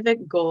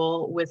specific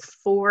goal with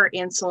 4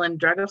 insulin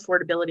drug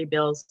affordability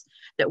bills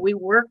that we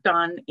worked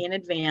on in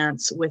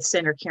advance with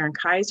Senator Karen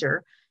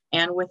Kaiser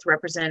and with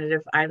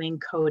Representative Eileen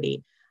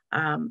Cody.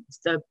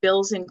 The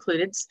bills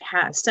included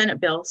Senate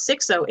Bill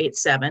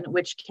 6087,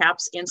 which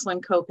caps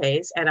insulin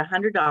copays at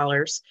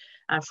 $100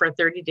 for a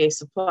 30-day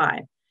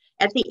supply.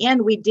 At the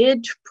end, we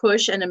did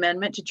push an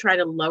amendment to try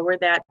to lower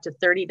that to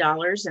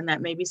 $30, and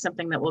that may be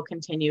something that will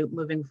continue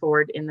moving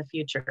forward in the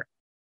future.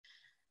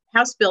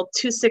 House Bill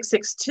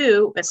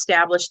 2662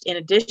 established, in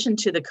addition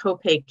to the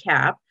copay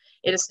cap,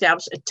 it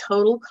established a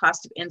total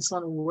cost of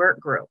insulin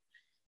work group.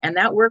 And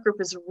that work group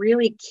is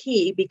really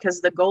key because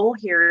the goal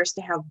here is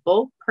to have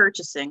bulk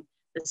purchasing,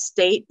 the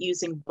state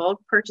using bulk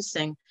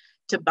purchasing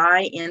to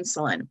buy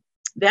insulin.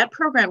 That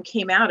program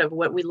came out of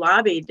what we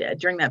lobbied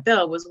during that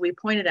bill. Was we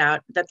pointed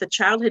out that the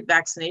childhood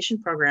vaccination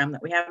program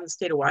that we have in the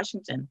state of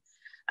Washington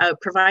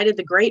provided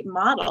the great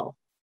model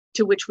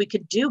to which we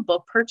could do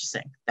bulk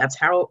purchasing. That's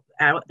how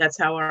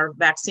our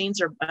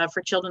vaccines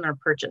for children are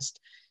purchased.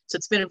 So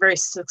it's been a very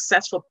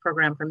successful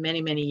program for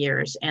many, many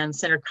years. And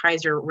Senator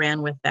Kaiser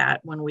ran with that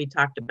when we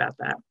talked about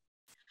that.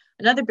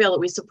 Another bill that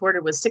we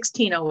supported was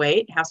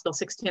 1608, House Bill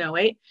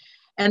 1608.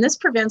 And this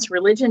prevents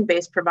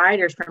religion-based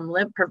providers from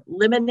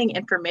limiting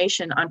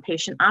information on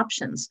patient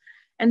options.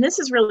 And this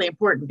is really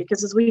important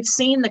because as we've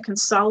seen the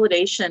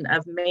consolidation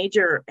of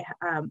major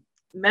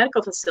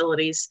medical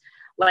facilities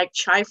like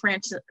Chi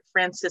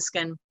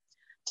Franciscan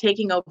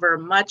taking over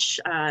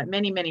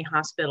many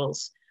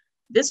hospitals,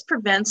 this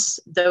prevents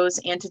those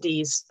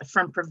entities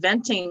from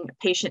preventing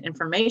patient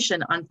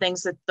information on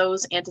things that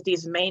those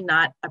entities may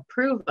not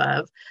approve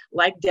of,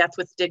 like death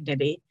with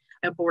dignity,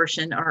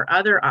 abortion, or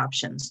other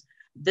options.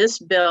 This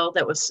bill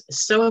that was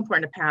so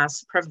important to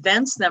pass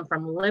prevents them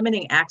from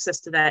limiting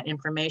access to that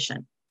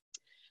information.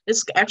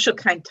 This actually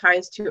kind of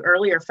ties to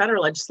earlier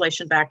federal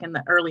legislation back in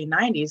the early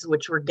 90s,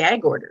 which were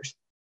gag orders,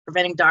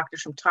 preventing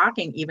doctors from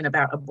talking even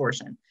about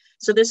abortion.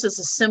 So this is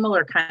a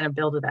similar kind of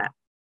bill to that.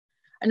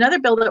 Another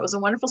bill that was a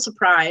wonderful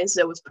surprise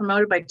that was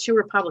promoted by 2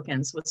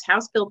 Republicans was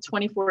House Bill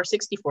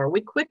 2464. We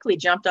quickly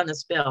jumped on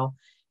this bill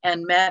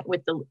and met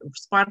with the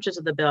sponsors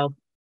of the bill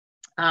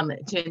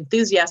to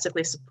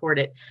enthusiastically support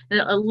it.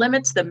 And it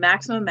limits the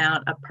maximum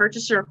amount a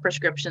purchaser of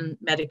prescription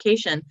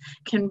medication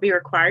can be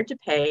required to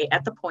pay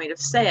at the point of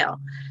sale.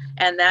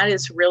 And that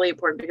is really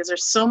important because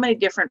there's so many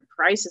different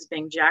prices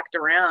being jacked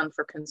around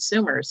for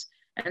consumers.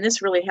 And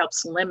this really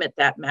helps limit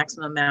that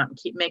maximum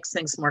amount and makes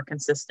things more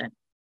consistent.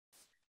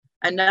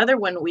 Another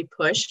one we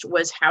pushed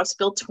was House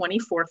Bill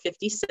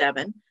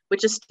 2457,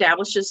 which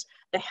establishes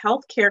the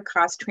Healthcare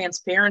Cost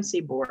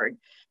Transparency Board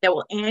that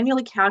will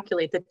annually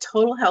calculate the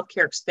total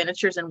healthcare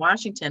expenditures in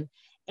Washington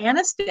and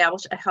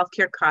establish a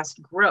healthcare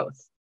cost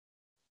growth.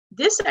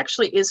 This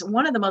actually is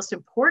one of the most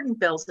important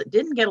bills that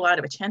didn't get a lot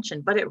of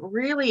attention, but it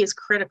really is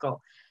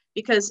critical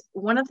because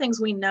one of the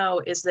things we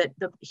know is that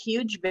the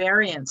huge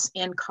variance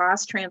in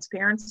cost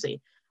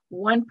transparency.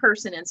 One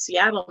person in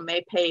Seattle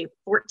may pay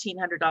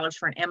 $1,400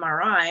 for an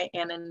MRI,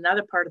 and in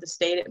another part of the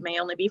state, it may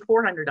only be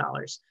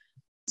 $400.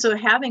 So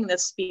having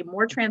this be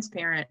more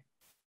transparent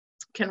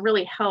can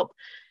really help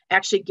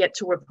actually get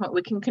to a point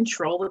we can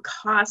control the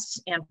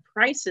costs and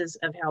prices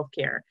of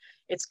healthcare.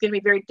 It's going to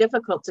be very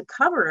difficult to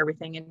cover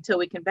everything until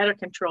we can better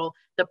control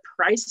the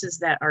prices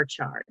that are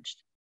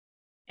charged.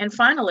 And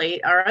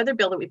finally, our other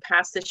bill that we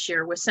passed this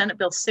year was Senate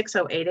Bill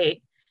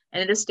 6088,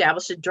 and it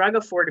established a drug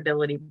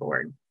affordability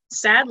board.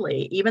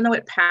 Sadly, even though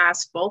it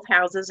passed both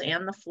houses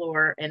and the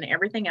floor and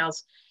everything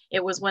else,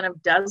 it was one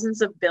of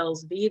dozens of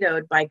bills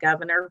vetoed by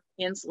Governor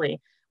Inslee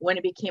when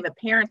it became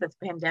apparent that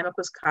the pandemic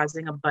was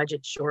causing a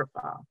budget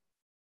shortfall.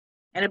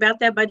 And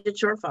about that budget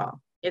shortfall,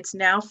 it's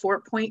now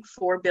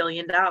 $4.4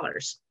 billion.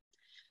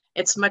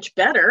 It's much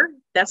better.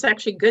 That's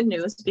actually good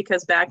news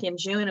because back in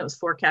June, it was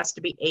forecast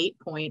to be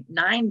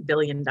 $8.9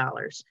 billion.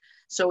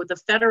 So the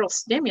federal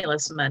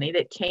stimulus money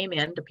that came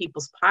into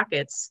people's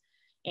pockets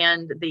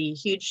and the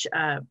huge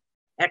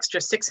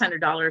extra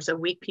 $600 a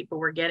week people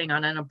were getting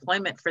on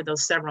unemployment for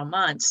those several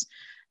months,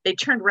 they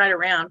turned right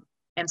around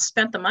and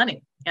spent the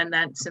money. And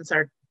that since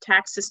our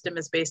tax system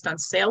is based on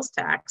sales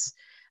tax,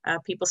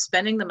 people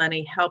spending the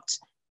money helped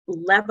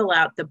level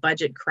out the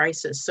budget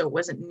crisis. So it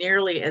wasn't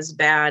nearly as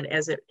bad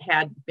as it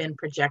had been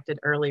projected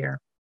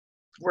earlier.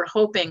 We're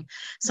hoping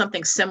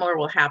something similar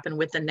will happen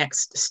with the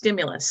next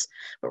stimulus.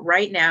 But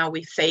right now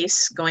we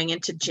face going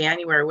into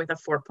January with a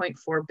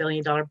 $4.4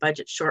 billion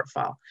budget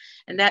shortfall.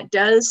 And that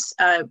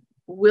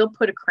will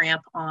put a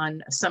cramp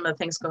on some of the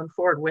things going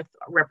forward with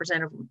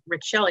Representative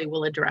Riccelli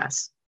will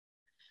address.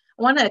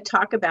 I want to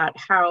talk about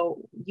how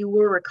you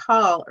will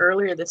recall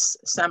earlier this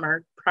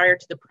summer, prior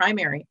to the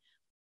primary,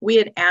 we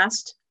had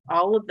asked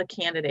all of the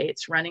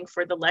candidates running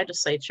for the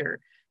legislature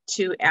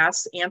to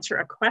answer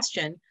a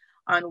question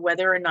on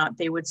whether or not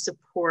they would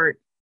support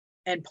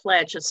and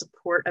pledge to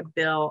support a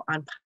bill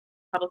on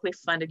publicly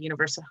funded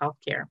universal health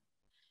care.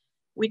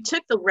 We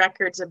took the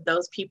records of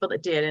those people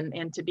that did,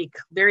 and to be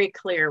very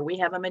clear, we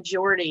have a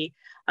majority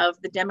of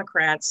the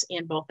Democrats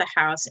in both the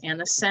House and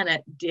the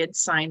Senate did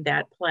sign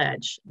that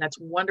pledge. That's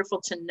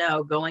wonderful to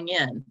know going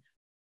in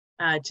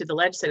to the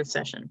legislative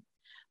session.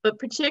 But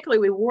particularly,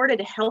 we awarded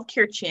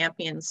healthcare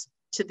champions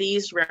to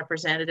these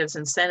representatives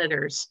and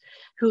senators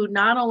who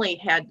not only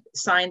had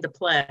signed the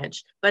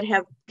pledge, but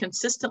have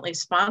consistently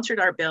sponsored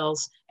our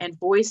bills and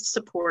voiced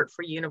support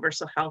for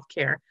universal health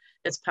care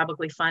that's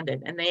publicly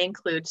funded. And they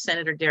include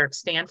Senator Derek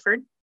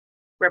Stanford,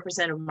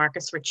 Representative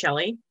Marcus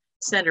Riccelli,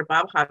 Senator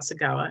Bob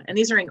Hasagawa, and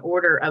these are in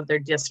order of their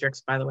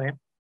districts, by the way.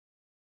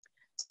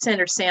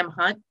 Senator Sam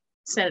Hunt,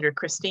 Senator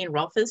Christine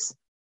Rolfes,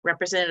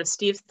 Representative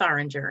Steve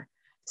Tharinger,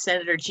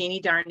 Senator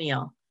Jeannie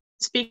Darneal,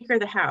 Speaker of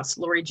the House,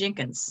 Lori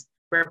Jenkins,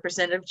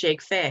 Representative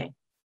Jake Fay,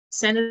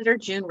 Senator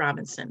June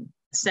Robinson,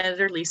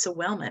 Senator Lisa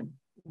Wellman,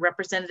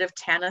 Representative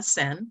Tana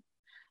Sen,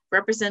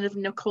 Representative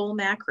Nicole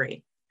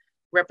Macri,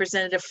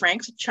 Representative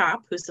Frank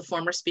Chop, who's the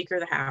former Speaker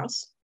of the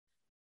House,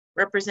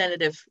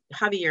 Representative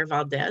Javier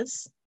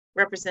Valdez,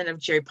 Representative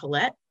Jerry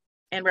Paulette,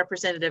 and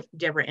Representative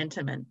Deborah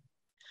Entenman.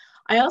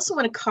 I also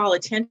want to call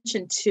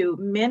attention to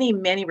many,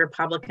 many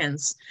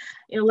Republicans.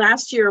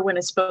 Last year when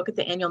I spoke at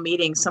the annual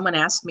meeting, someone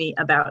asked me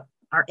about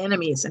our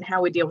enemies and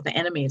how we deal with the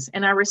enemies.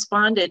 And I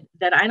responded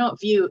that I don't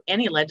view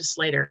any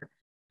legislator,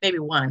 maybe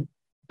one,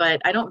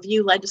 but I don't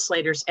view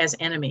legislators as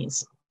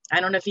enemies. I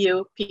don't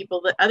view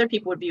people that other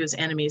people would view as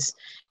enemies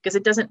because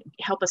it doesn't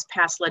help us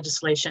pass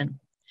legislation.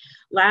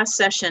 Last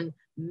session,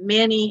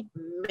 many,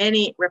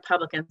 many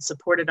Republicans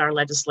supported our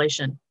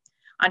legislation.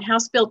 On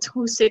House Bill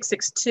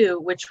 2662,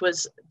 which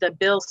was the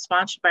bill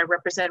sponsored by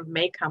Representative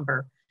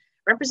Maycomber.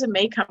 Representative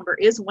Maycomber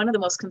is one of the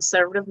most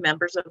conservative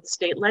members of the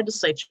state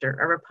legislature,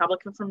 a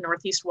Republican from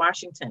Northeast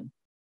Washington.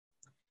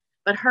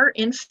 But her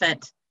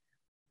infant,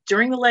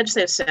 during the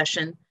legislative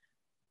session,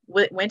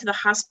 went to the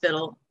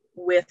hospital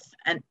with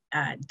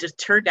it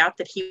turned out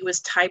that he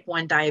was type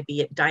 1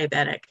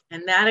 diabetic.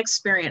 And that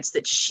experience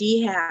that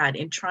she had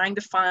in trying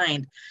to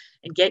find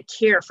and get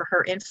care for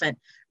her infant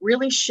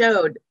really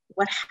showed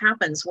what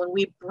happens when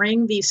we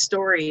bring these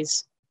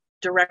stories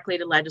directly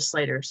to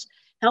legislators.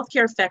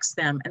 Healthcare affects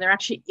them, and there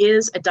actually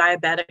is a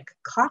diabetic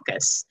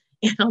caucus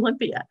in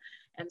Olympia.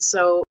 And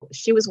so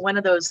she was one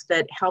of those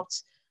that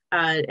helped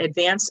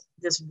advance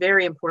this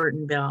very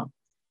important bill.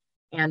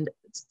 And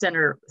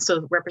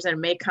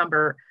Representative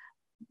Maycomber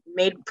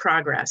made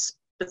progress.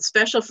 But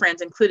special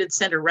friends included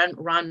Senator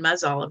Ron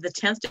Muzzall of the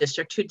 10th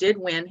District, who did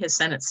win his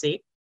Senate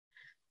seat.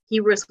 He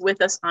was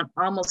with us on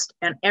almost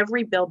on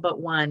every bill but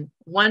one.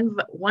 One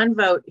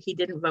vote, he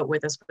didn't vote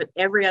with us, but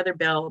every other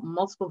bill,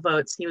 multiple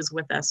votes, he was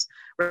with us.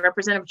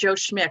 Representative Joe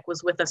Schmick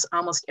was with us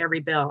almost every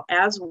bill,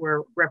 as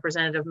were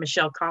Representative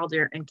Michelle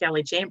Calder and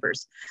Kelly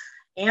Chambers,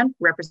 and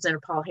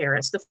Representative Paul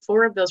Harris. The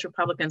four of those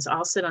Republicans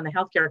all sit on the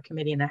Healthcare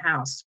Committee in the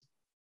House.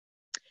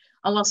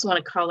 I also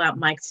want to call out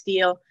Mike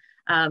Steele,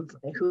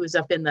 who's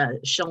up in the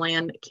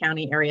Chelan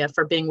County area,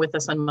 for being with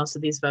us on most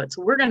of these votes.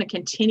 We're going to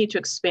continue to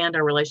expand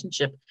our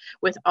relationship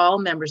with all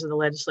members of the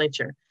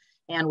legislature,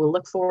 and we'll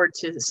look forward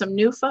to some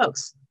new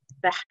folks.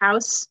 The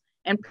House,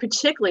 and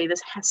particularly the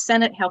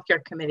Senate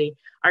Healthcare Committee,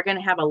 are going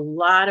to have a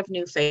lot of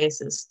new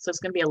faces. So it's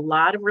going to be a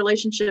lot of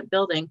relationship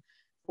building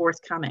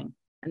forthcoming.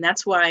 And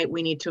that's why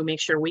we need to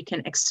make sure we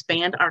can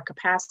expand our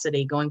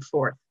capacity going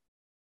forth.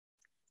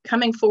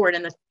 Coming forward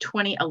in the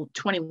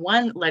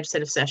 2021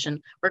 legislative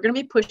session, we're going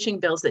to be pushing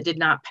bills that did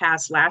not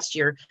pass last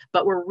year,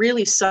 but were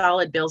really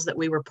solid bills that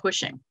we were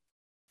pushing.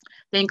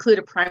 They include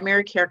a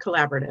primary care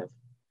collaborative.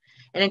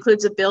 It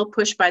includes a bill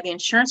pushed by the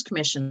insurance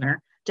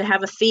commissioner to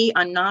have a fee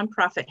on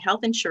nonprofit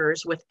health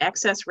insurers with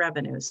excess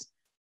revenues.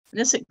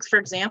 And this, for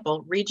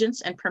example,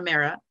 Regents and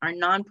Primera are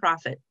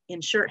nonprofit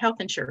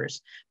health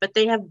insurers, but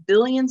they have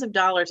billions of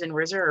dollars in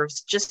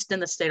reserves just in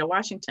the state of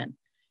Washington.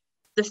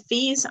 The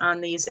fees on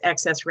these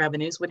excess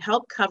revenues would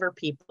help cover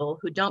people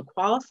who don't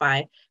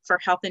qualify for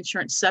health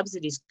insurance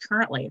subsidies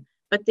currently,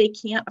 but they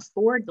can't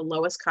afford the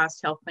lowest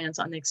cost health plans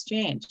on the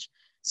exchange.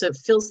 So it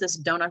fills this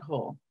donut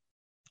hole.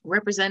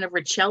 Representative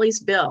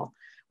Riccelli's bill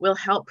will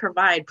help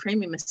provide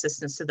premium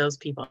assistance to those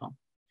people.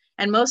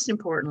 And most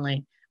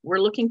importantly, we're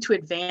looking to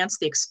advance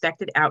the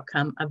expected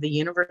outcome of the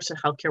Universal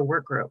Healthcare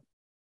Work Group.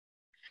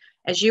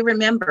 As you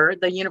remember,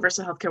 the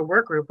Universal Healthcare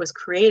Work Group was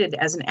created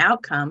as an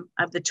outcome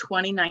of the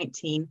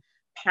 2019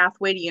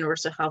 Pathway to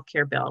Universal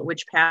Healthcare bill,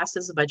 which passed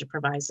as a budget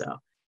proviso.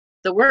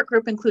 The work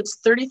group includes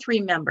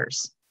 33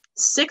 members.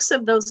 6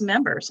 of those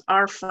members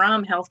are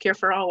from Healthcare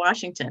for All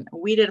Washington.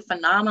 We did a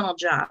phenomenal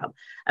job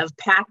of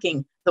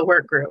packing the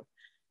work group.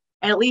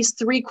 At least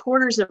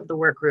 3/4 of the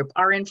work group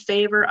are in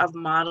favor of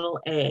Model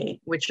A,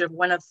 which is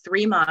one of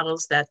 3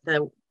 models that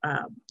the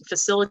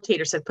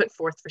facilitators have put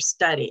forth for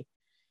study.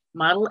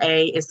 Model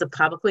A is the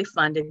publicly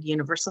funded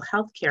universal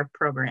healthcare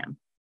program.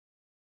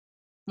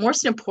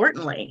 Most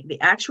importantly, the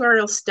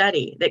actuarial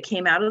study that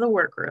came out of the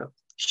work group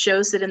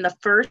shows that in the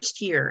first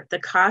year, the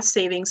cost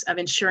savings of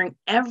insuring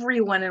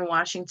everyone in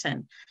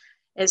Washington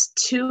is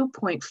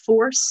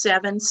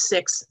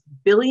 $2.476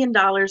 billion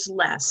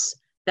less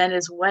than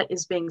is what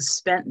is being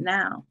spent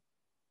now.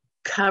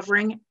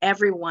 Covering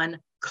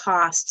everyone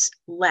costs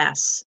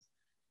less.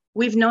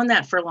 We've known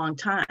that for a long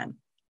time,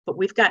 but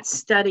we've got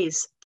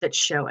studies that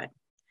show it.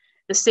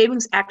 The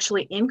savings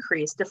actually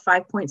increased to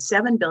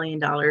 $5.7 billion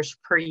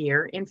per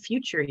year in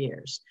future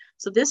years.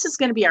 So this is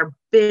going to be our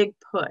big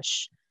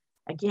push.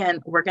 Again,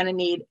 we're going to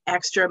need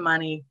extra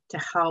money to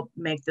help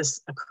make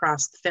this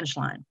across the finish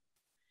line.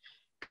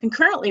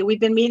 Concurrently, we've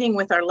been meeting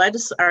with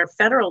our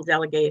federal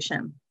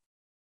delegation,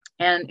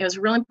 and it was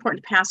really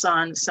important to pass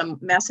on some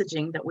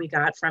messaging that we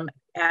got from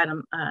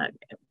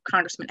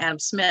Congressman Adam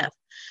Smith.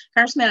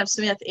 Congressman Adam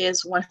Smith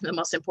is one of the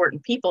most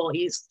important people.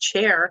 He's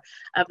chair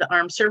of the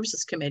Armed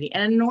Services Committee.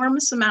 An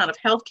enormous amount of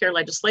healthcare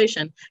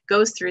legislation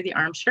goes through the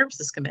Armed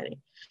Services Committee.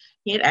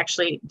 He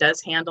actually does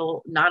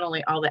handle not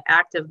only all the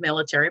active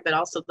military, but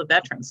also the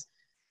veterans.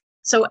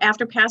 So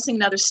after passing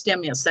another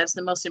stimulus, that's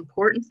the most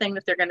important thing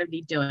that they're going to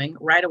be doing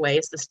right away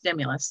is the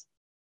stimulus.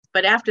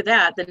 But after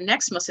that, the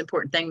next most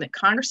important thing that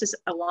Congress is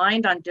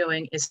aligned on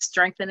doing is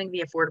strengthening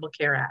the Affordable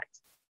Care Act.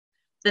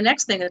 The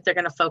next thing that they're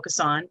going to focus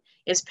on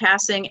is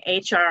passing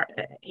HR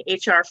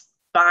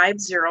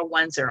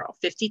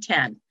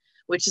 5010,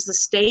 which is the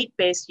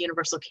state-based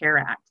Universal Care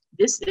Act.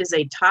 This is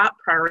a top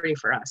priority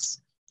for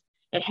us.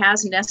 It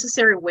has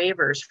necessary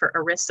waivers for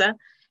ERISA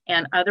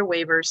and other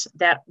waivers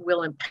that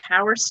will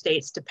empower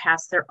states to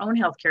pass their own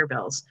healthcare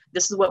bills.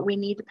 This is what we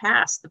need to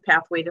pass, the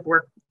pathway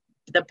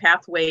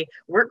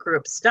work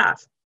group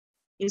stuff.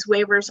 These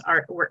waivers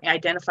were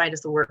identified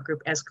as the work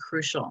group as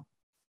crucial.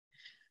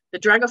 The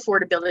drug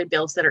affordability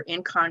bills that are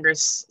in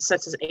Congress,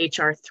 such as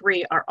HR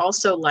 3, are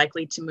also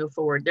likely to move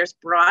forward. There's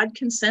broad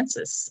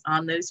consensus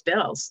on those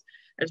bills.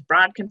 There's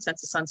broad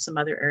consensus on some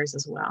other areas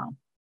as well.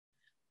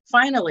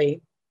 Finally,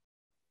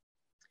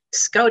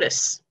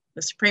 SCOTUS,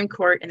 the Supreme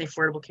Court and the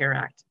Affordable Care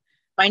Act.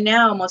 By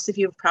now, most of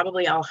you have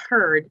probably all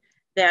heard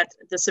that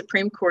the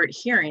Supreme Court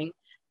hearing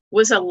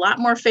was a lot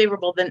more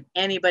favorable than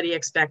anybody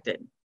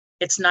expected.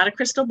 It's not a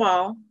crystal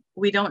ball.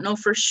 We don't know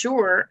for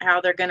sure how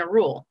they're going to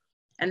rule.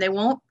 And they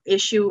won't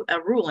issue a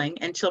ruling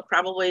until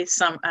probably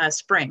some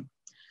spring,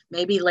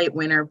 maybe late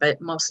winter,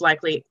 but most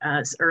likely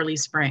early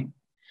spring.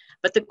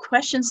 But the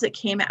questions that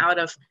came out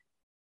of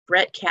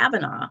Brett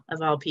Kavanaugh,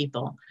 of all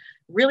people,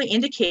 really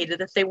indicated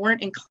that they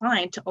weren't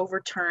inclined to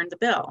overturn the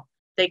bill.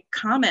 They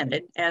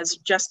commented, as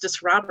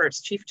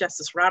Chief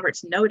Justice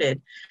Roberts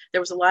noted,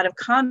 there was a lot of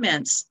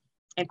comments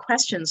and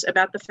questions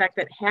about the fact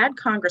that had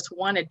Congress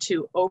wanted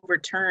to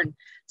overturn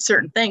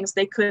certain things,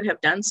 they could have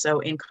done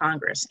so in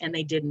Congress, and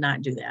they did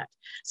not do that.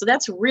 So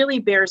that's really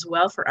bears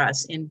well for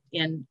us in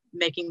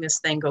making this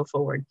thing go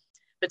forward.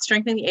 But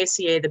strengthening the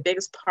ACA, the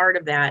biggest part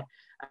of that,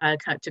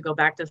 to go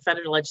back to the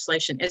federal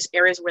legislation, is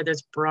areas where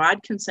there's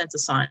broad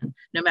consensus on,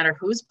 no matter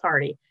whose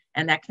party,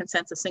 and that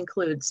consensus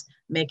includes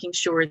making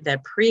sure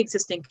that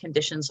pre-existing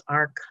conditions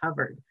are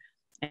covered.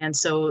 And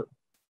so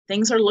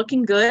things are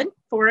looking good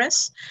for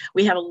us.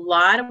 We have a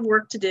lot of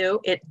work to do.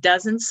 It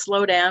doesn't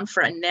slow down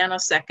for a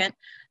nanosecond.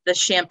 The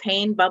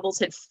champagne bubbles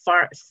had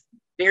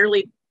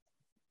barely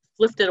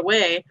lifted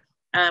away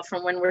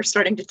from when we're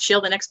starting to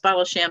chill the next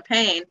bottle of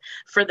champagne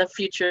for the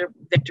future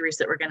victories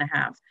that we're going to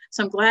have.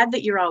 So I'm glad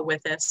that you're all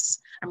with us.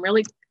 I'm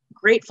really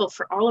grateful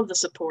for all of the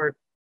support.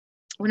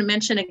 I want to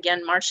mention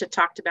again, Marcia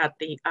talked about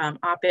the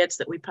op-eds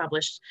that we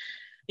published.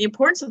 The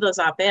importance of those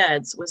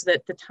op-eds was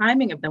that the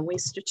timing of them, we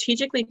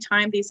strategically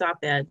timed these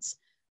op-eds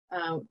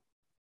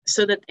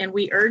so that, and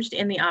we urged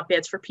in the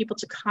op-eds for people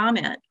to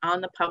comment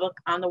on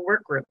the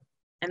work group,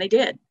 and they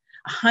did.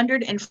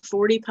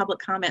 140 public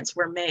comments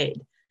were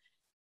made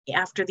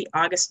after the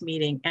August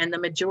meeting, and the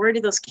majority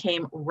of those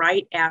came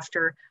right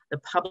after the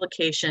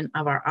publication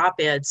of our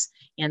op-eds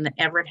in the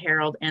Everett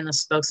Herald and the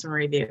Spokesman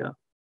Review.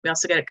 We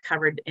also got it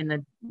covered in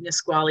the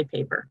Nisqually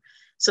paper.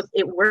 So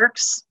it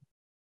works.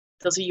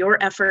 Those are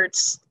your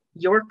efforts,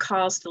 your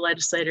calls to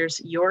legislators,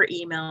 your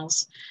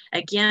emails.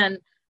 Again,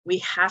 we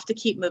have to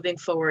keep moving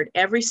forward.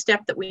 Every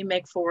step that we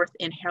make forth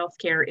in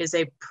healthcare is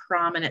a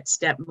prominent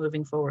step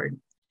moving forward.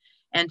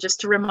 And just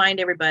to remind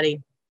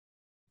everybody,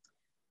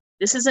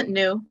 this isn't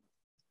new.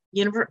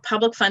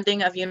 Public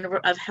funding of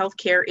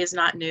healthcare is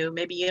not new.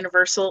 Maybe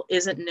universal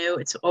isn't new.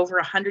 It's over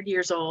 100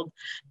 years old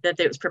that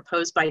it was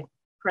proposed by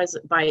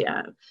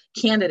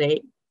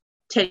candidate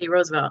Teddy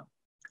Roosevelt.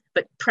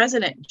 But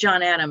President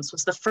John Adams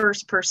was the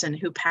first person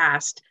who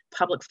passed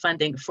public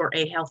funding for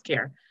a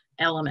healthcare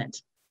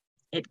element.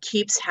 It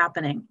keeps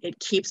happening. It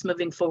keeps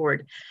moving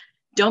forward.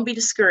 Don't be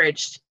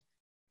discouraged.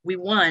 We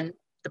won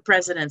the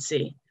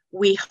presidency.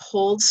 We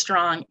hold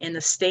strong in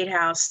the state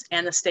house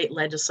and the state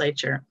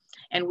legislature,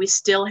 and we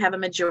still have a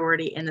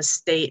majority in the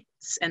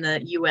states and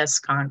the US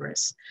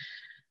Congress.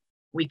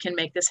 We can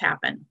make this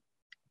happen.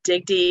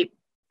 Dig deep,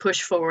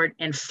 push forward,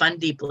 and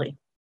fund deeply.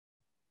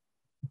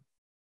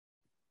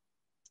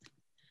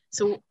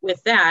 So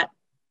with that,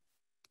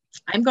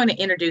 I'm going to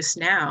introduce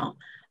now,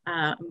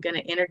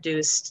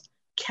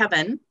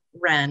 Kevin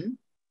Wren,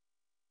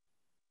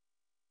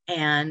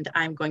 and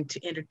I'm going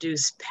to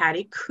introduce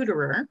Patty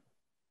Kuderer.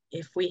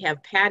 If we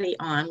have Patty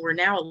on, we're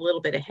now a little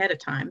bit ahead of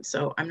time,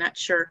 so I'm not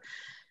sure,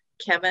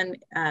 Kevin,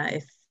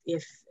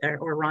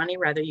 or Ronnie,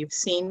 rather, you've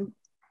seen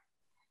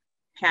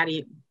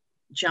Patty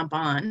jump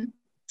on.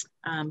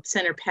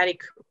 Senator Patty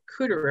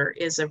Kuderer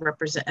is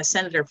a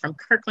senator from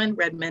Kirkland,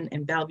 Redmond,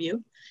 and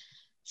Bellevue.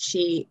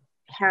 She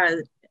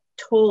has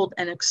told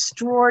an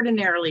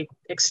extraordinary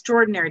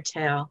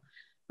tale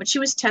when she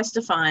was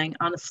testifying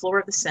on the floor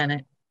of the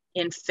Senate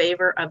in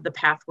favor of the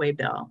pathway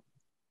bill.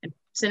 And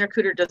Senator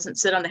Kuderer doesn't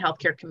sit on the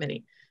healthcare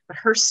committee, but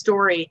her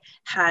story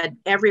had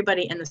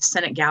everybody in the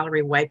Senate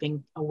gallery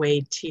wiping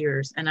away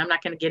tears. And I'm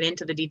not going to get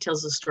into the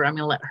details of the story. I'm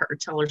going to let her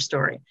tell her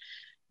story,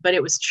 but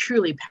it was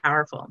truly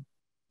powerful.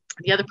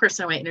 The other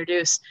person I want to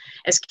introduce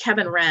is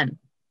Kevin Wren.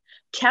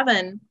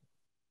 Kevin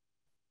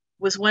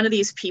was one of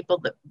these people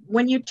that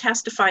when you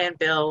testify in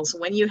bills,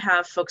 when you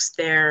have folks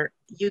there,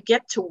 you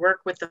get to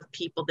work with the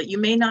people that you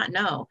may not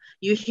know.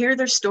 You hear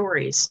their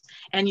stories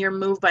and you're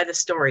moved by the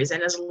stories.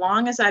 And as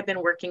long as I've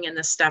been working in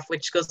this stuff,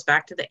 which goes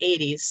back to the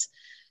 80s,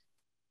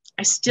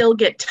 I still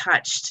get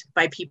touched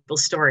by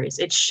people's stories.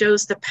 It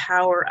shows the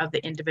power of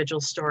the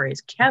individual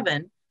stories.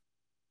 Kevin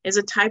is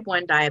a type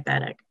 1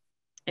 diabetic,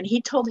 and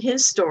he told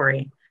his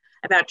story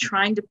about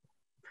trying to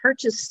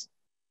purchase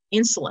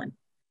insulin.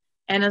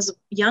 And as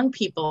young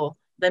people,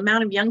 the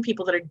amount of young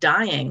people that are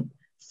dying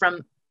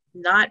from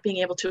not being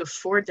able to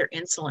afford their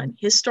insulin,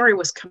 his story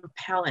was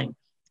compelling.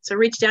 So I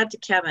reached out to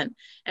Kevin,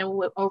 and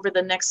over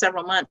the next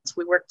several months,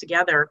 we worked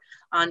together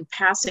on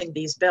passing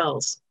these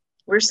bills.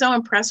 We're so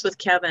impressed with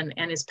Kevin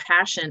and his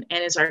passion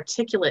and his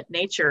articulate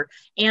nature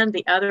and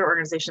the other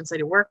organizations that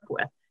he worked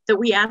with that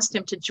we asked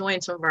him to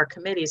join some of our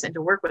committees and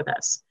to work with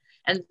us.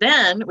 And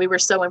then we were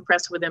so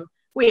impressed with him,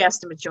 we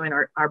asked him to join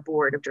our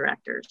board of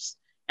directors.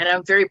 And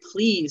I'm very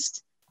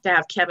pleased to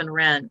have Kevin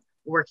Wren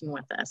working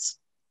with us.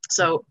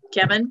 So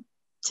Kevin,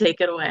 take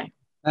it away.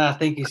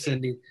 Thank you,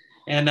 Cindy.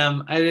 And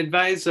I'd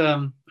advise,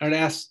 I'd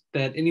ask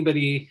that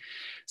anybody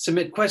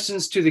submit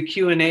questions to the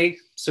Q&A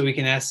so we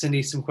can ask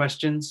Cindy some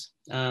questions.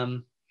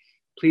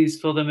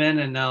 Please fill them in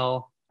and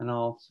I'll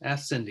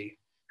ask Cindy.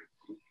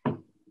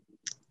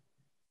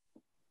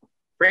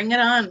 Bring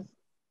it on.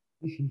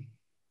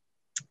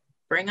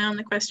 Bring on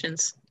the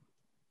questions.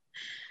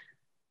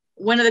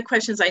 One of the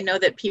questions I know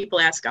that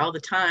people ask all the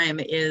time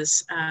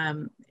is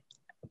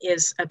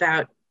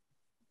about,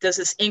 does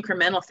this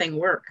incremental thing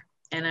work?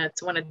 And I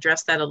want to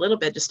address that a little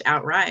bit just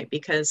outright,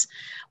 because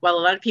while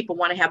a lot of people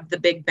want to have the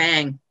big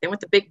bang, they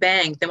want the big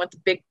bang, they want the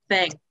big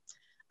thing.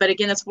 But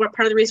again, that's part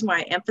of the reason why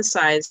I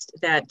emphasized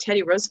that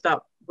Teddy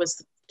Roosevelt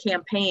was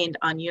campaigned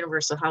on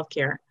universal health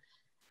care.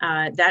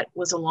 That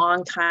was a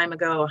long time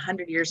ago,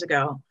 100 years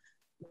ago.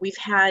 We've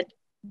had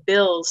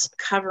bills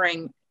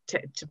covering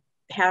to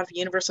have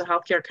universal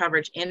health care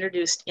coverage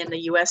introduced in the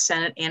US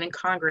Senate and in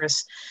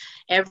Congress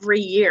every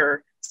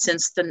year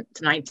since the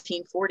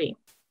 1940.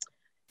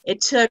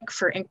 It took,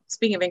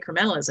 speaking of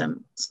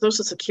incrementalism,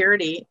 Social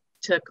Security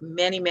took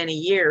many, many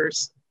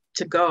years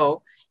to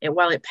go.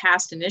 While it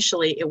passed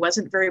initially, it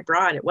wasn't very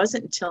broad. It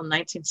wasn't until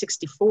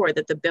 1964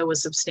 that the bill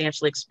was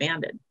substantially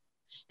expanded.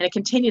 And it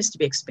continues to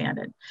be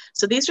expanded.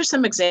 So these are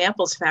some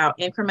examples of how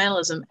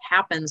incrementalism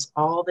happens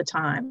all the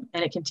time,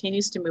 and it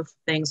continues to move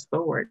things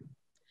forward.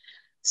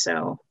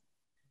 So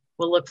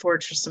we'll look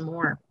forward to some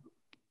more.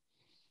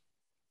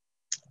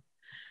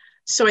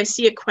 So I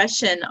see a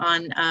question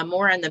on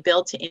more on the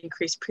bill to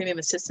increase premium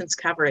assistance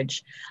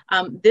coverage.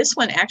 This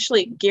one,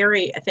 actually,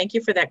 Gary, thank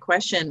you for that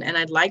question. And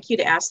I'd like you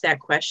to ask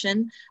that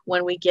question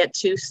when we get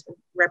to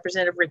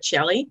Representative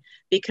Riccelli,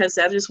 because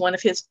that is one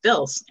of his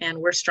bills. And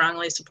we're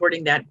strongly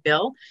supporting that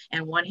bill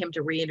and want him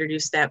to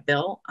reintroduce that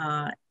bill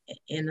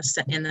in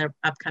the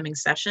upcoming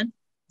session.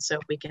 So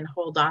if we can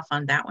hold off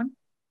on that one.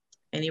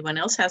 Anyone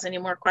else has any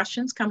more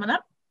questions coming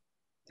up?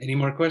 Any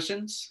more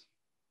questions?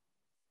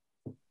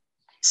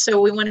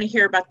 So we want to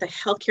hear about the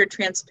healthcare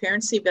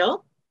transparency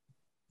bill.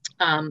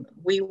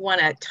 We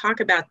want to talk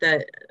about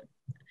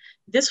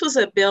this was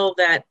a bill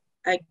that,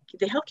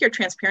 the healthcare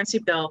transparency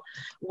bill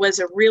was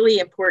a really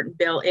important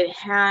bill. It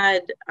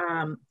had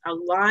a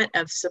lot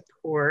of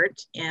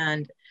support,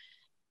 and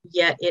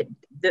yet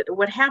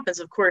what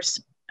happens, of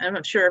course, I'm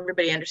not sure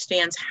everybody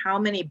understands how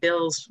many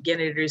bills get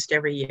introduced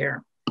every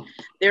year.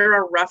 There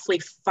are roughly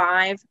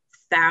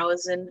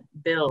 5,000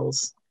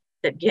 bills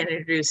that get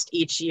introduced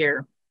each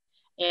year.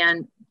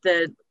 And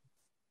the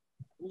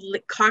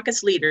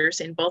caucus leaders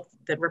in both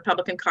the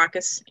Republican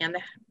caucus and the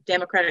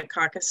Democratic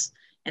caucus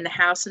in the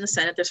House and the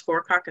Senate, there's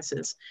 4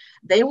 caucuses,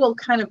 they will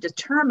kind of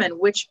determine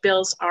which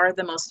bills are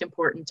the most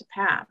important to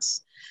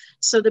pass.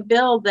 So the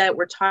bill that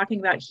we're talking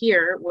about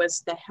here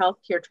was the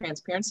Healthcare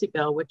Transparency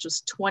Bill, which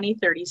was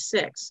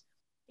 2036.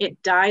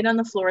 It died on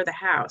the floor of the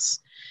House,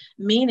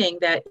 meaning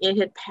that it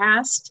had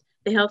passed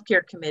the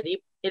Healthcare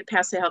Committee. It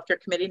passed the Healthcare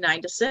Committee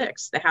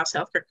 9-6, the House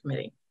Healthcare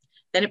Committee.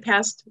 Then it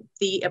passed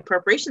the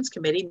Appropriations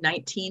Committee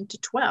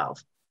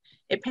 19-12.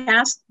 It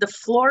passed the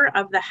floor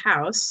of the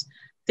House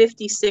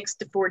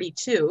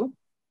 56-42.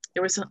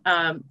 There was,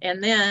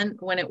 and then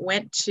when it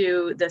went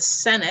to the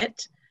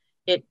Senate,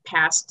 it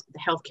passed the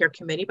Healthcare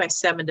Committee by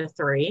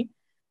 7-3.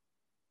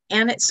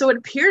 And so it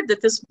appeared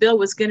that this bill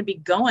was going to be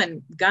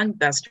going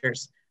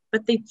gangbusters,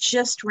 but they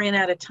just ran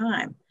out of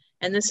time.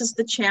 And this is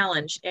the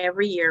challenge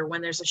every year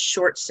when there's a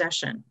short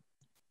session.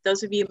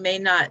 Those of you may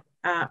not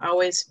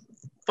always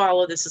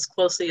follow this as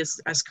closely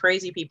as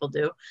crazy people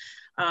do,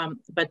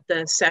 but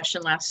the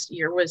session last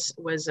year was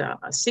a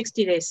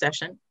 60-day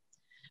session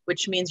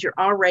which means you're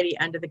already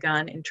under the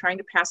gun, and trying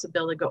to pass a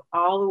bill to go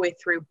all the way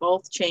through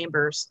both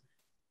chambers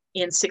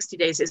in 60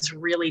 days is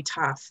really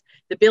tough.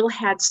 The bill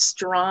had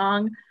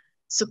strong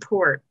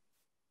support.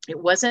 It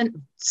wasn't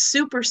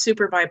super,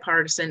 super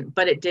bipartisan,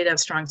 but it did have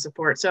strong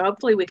support. So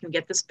hopefully we can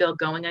get this bill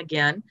going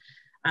again.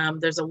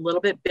 There's a little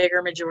bit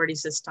bigger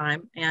majorities this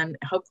time, and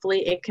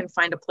hopefully it can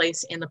find a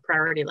place in the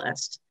priority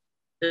list.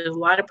 There's a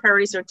lot of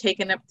priorities that are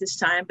taken up this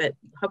time, but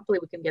hopefully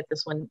we can get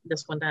this one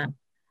done.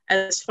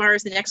 As far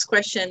as the next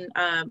question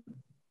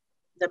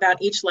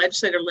about each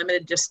legislator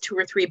limited just 2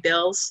 or 3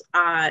 bills,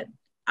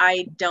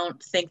 I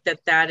don't think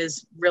that that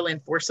is really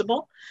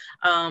enforceable.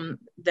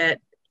 That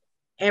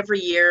every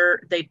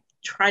year they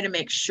try to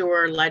make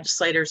sure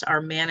legislators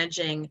are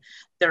managing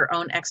their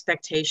own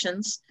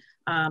expectations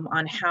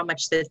on how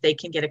much that they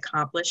can get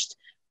accomplished.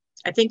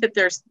 I think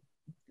that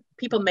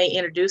people may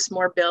introduce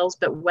more bills,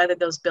 but whether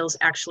those bills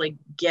actually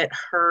get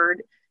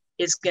heard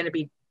is going to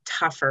be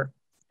tougher.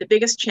 The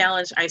biggest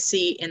challenge I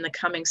see in the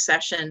coming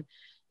session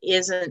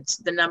isn't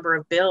the number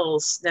of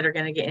bills that are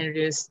going to get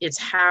introduced. It's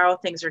how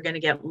things are going to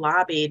get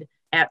lobbied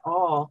at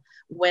all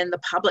when the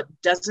public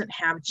doesn't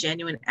have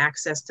genuine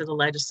access to the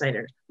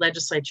legislature.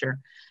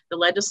 The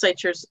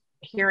legislature's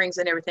hearings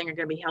and everything are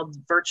going to be held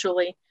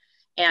virtually.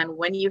 And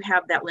when you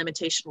have that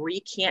limitation where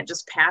you can't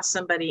just pass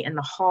somebody in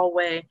the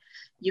hallway,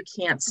 you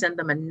can't send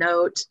them a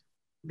note,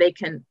 they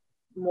can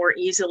more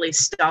easily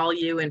stall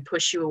you and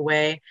push you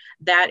away,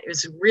 that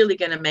is really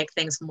going to make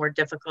things more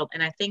difficult.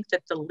 And I think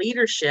that the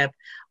leadership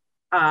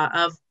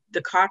of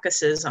the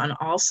caucuses on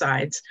all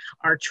sides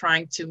are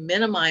trying to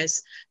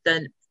minimize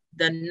the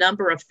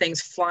number of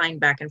things flying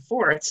back and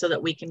forth so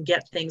that we can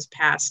get things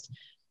passed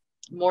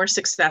more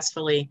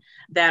successfully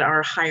that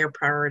are higher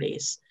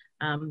priorities.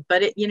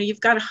 But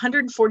you've got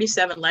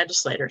 147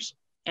 legislators,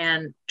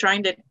 and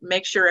trying to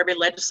make sure every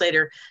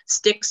legislator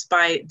sticks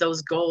by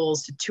those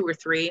goals to 2 or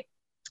 3.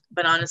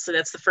 But honestly,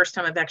 that's the first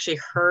time I've actually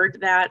heard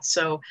that.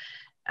 So,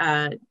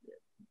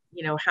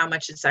 how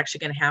much it's actually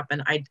going to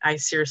happen, I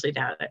seriously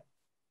doubt it.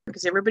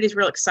 Because everybody's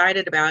real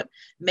excited about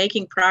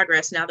making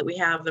progress now that we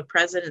have the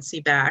presidency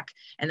back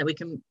and that we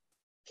can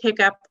pick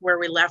up where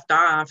we left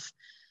off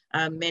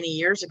many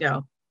years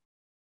ago.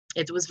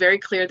 It was very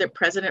clear that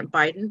President-elect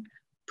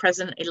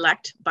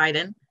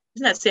Biden,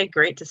 isn't that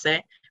great to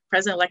say?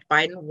 President-elect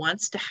Biden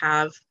wants to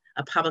have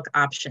a public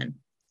option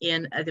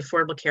in the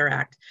Affordable Care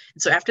Act.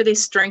 And so after they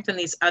strengthen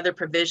these other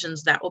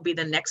provisions, that will be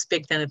the next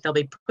big thing that they'll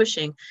be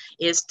pushing,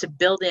 is to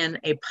build in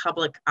a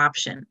public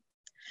option.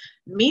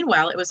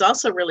 Meanwhile, it was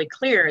also really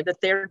clear that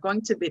they're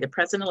going to be, the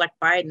President-elect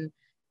Biden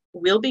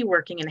will be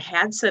working and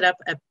had set up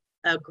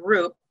a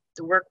group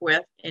to work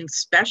with, and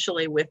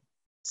especially with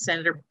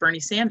Senator Bernie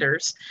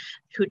Sanders,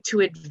 to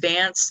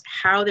advance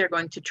how they're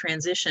going to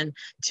transition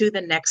to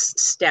the next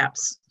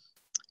steps.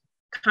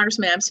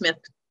 Congressman Adam Smith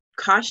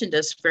cautioned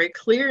us very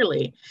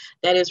clearly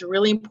that it's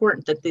really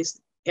important that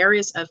these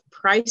areas of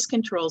price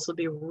controls will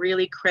be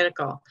really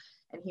critical.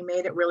 And he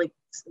made it really,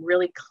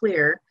 really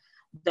clear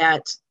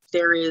that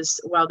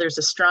while there's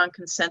a strong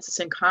consensus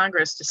in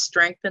Congress to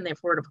strengthen the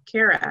Affordable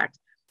Care Act,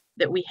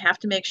 that we have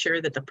to make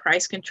sure that the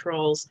price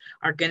controls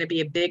are going to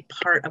be a big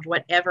part of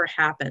whatever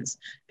happens.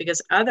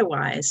 Because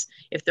otherwise,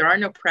 if there are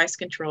no price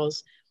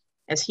controls,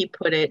 as he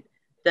put it,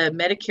 the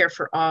Medicare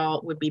for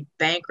All would be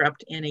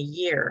bankrupt in a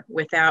year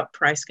without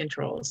price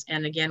controls.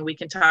 And again, we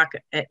can talk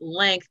at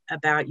length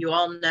about, you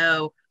all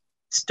know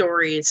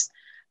stories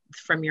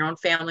from your own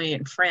family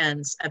and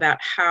friends about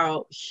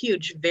how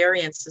huge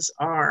variances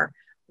are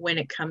when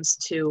it comes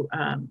to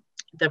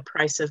the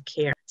price of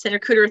care. Senator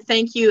Kuderer,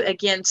 thank you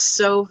again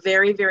so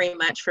very, very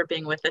much for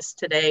being with us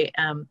today.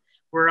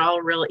 We're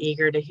all real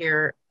eager to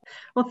hear.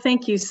 Well,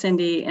 thank you,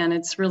 Cindy, and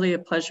it's really a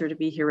pleasure to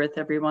be here with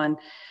everyone.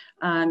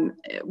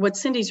 What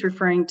Cindy's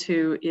referring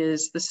to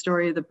is the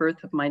story of the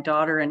birth of my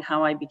daughter and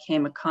how I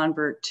became a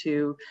convert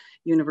to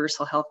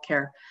universal health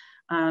care.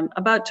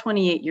 About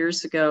 28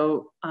 years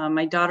ago,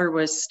 my daughter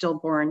was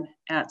stillborn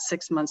at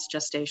 6 months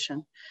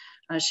gestation.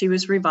 She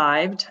was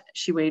revived.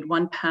 She weighed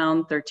 1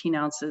 pound, 13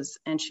 ounces,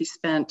 and she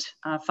spent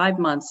 5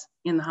 months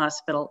in the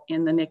hospital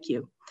in the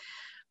NICU.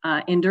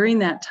 And during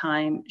that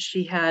time,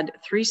 she had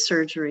 3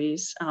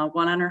 surgeries,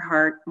 one on her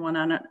heart, one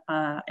on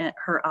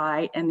her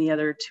eye, and the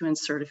other to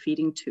insert a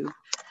feeding tube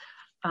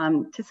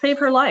to save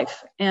her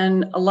life.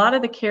 And a lot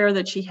of the care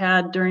that she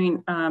had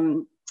during,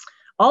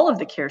 all of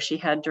the care she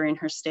had during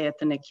her stay at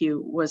the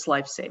NICU was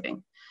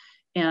life-saving.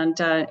 And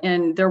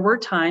there were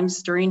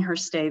times during her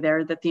stay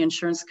there that the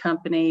insurance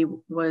company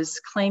was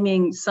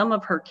claiming some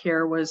of her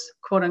care was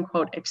quote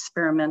unquote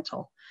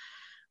experimental.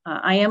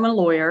 I am a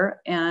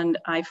lawyer and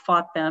I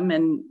fought them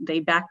and they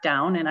backed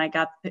down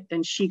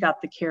and she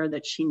got the care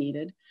that she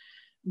needed.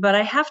 But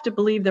I have to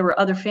believe there were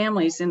other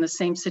families in the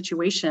same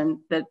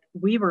situation that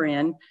we were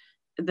in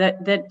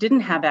that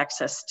didn't have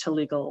access to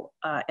legal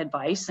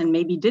advice and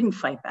maybe didn't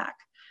fight back.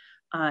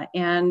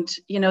 And,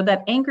 you know,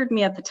 that angered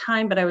me at the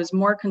time, but I was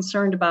more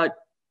concerned about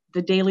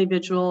the daily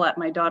vigil at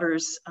my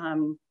daughter's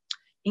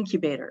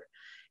incubator.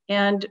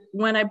 And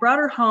when I brought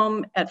her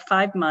home at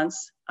 5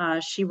 months,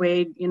 she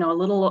weighed, you know, a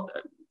little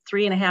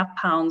 3.5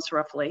 pounds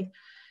roughly.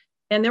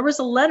 And there was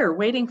a letter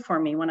waiting for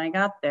me when I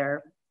got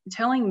there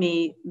telling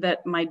me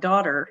that my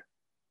daughter,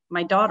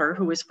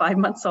 who was 5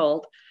 months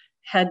old,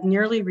 had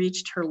nearly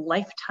reached her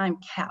lifetime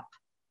cap.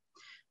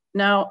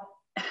 Now,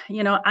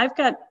 you know, I've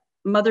got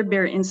mother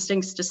bear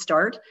instincts to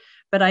start,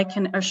 but I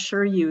can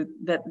assure you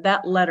that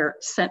that letter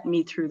sent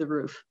me through the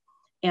roof.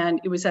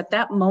 And it was at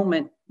that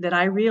moment that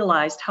I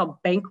realized how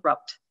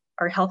bankrupt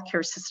our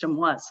healthcare system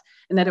was,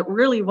 and that it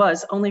really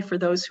was only for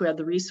those who had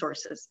the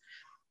resources.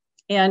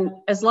 And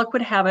as luck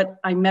would have it,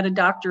 I met a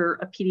doctor,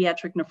 a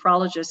pediatric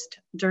nephrologist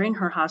during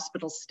her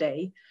hospital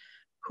stay,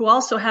 who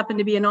also happened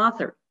to be an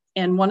author.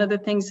 And one of the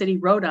things that he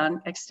wrote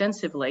on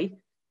extensively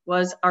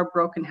was our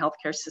broken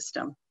healthcare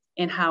system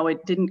and how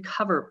it didn't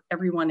cover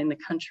everyone in the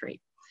country.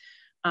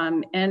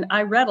 And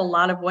I read a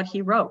lot of what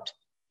he wrote,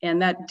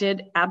 and that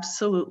did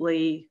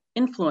absolutely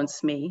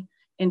influence me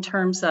in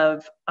terms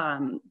of,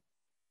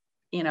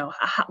 you know,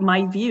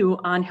 my view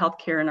on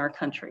healthcare in our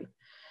country.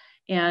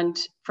 And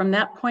from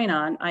that point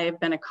on, I have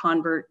been a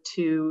convert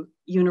to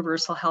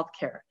universal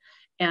healthcare.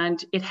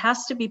 And it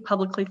has to be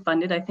publicly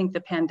funded. I think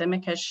the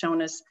pandemic has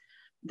shown us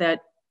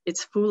that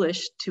it's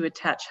foolish to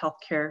attach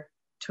healthcare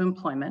to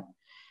employment.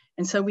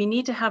 And so we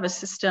need to have a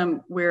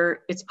system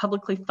where it's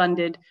publicly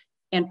funded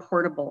and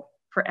portable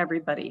for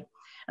everybody.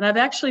 And I've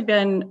actually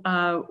been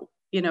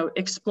you know,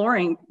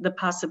 exploring the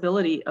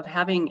possibility of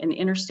having an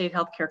interstate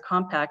healthcare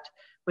compact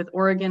with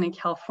Oregon and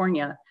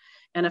California,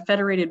 and a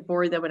federated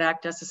board that would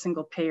act as a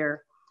single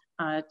payer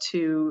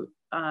to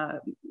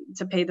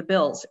pay the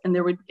bills. And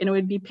it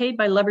would be paid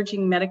by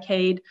leveraging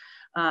Medicaid,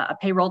 a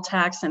payroll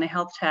tax, and a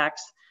health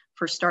tax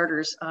for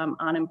starters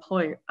on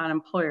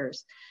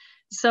employers.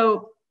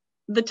 So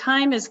the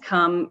time has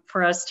come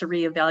for us to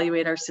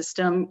reevaluate our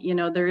system. You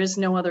know, there is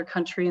no other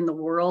country in the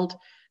world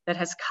that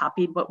has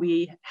copied what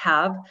we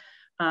have.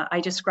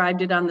 I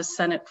described it on the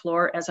Senate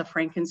floor as a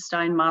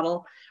Frankenstein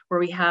model, where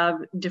we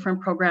have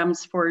different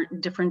programs for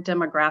different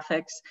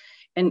demographics.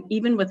 And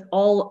even with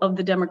all of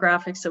the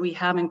demographics that we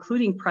have,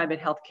 including private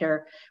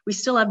healthcare, we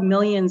still have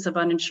millions of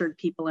uninsured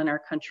people in our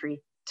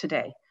country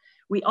today.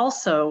 We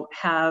also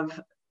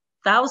have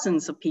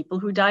thousands of people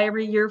who die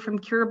every year from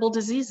curable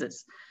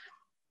diseases.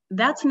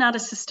 That's not a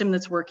system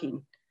that's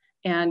working.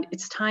 And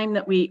it's time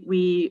that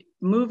we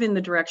move in the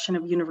direction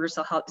of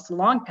universal health. It's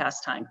long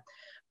past time.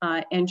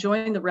 And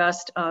join the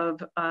rest of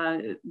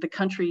the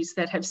countries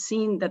that have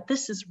seen that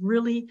this is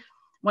really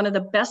one of the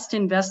best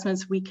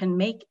investments we can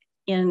make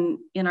in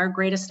our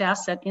greatest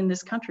asset in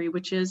this country,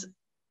 which is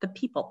the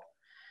people,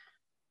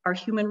 our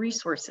human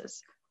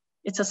resources.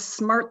 It's a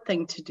smart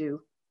thing to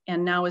do,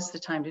 and now is the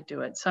time to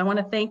do it. So I want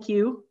to thank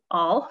you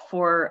all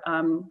for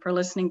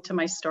listening to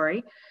my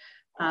story.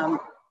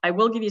 I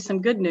will give you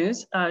some good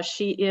news.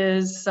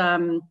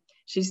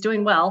 She's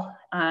doing well,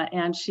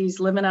 and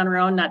she's living on her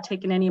own, not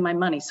taking any of my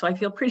money. So I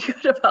feel pretty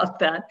good about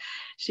that.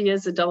 She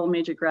is a double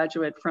major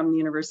graduate from the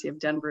University of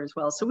Denver as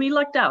well. So we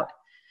lucked out.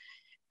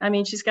 I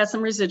mean, she's got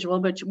some residual,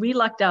 but we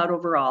lucked out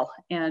overall.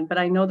 But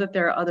I know that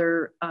there are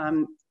other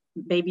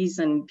babies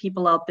and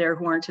people out there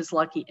who aren't as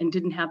lucky and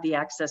didn't have the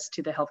access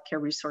to the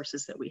healthcare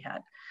resources that we had.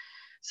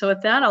 So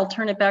with that, I'll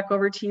turn it back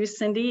over to you,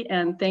 Cindy,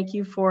 and thank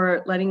you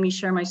for letting me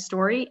share my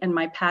story and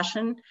my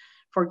passion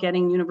for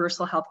getting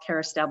universal healthcare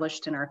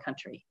established in our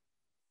country.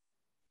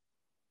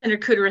 Senator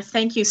Kuderer,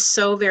 thank you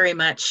so very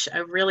much. I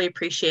really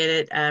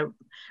appreciate it.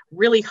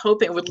 Really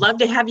hope it would love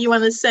to have you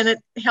on the Senate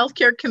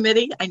Healthcare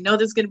Committee. I know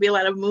there's going to be a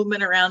lot of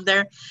movement around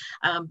there,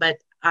 but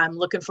I'm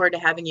looking forward to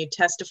having you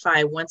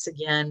testify once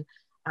again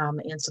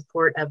in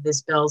support of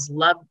this bill's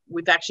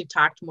We've actually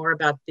talked more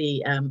about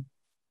the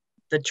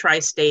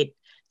tri-state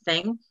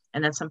thing,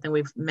 and that's something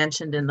we've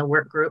mentioned in the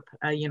work group,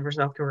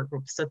 Universal Healthcare Work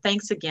Group. So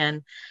thanks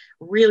again.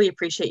 Really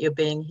appreciate you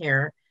being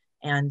here,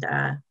 and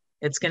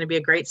it's going to be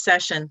a great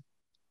session.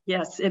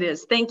 Yes, it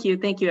is. Thank you.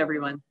 Thank you,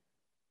 everyone.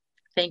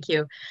 Thank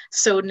you.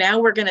 So now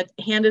we're going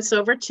to hand this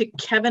over to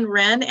Kevin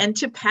Wren and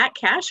to Pat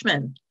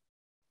Cashman.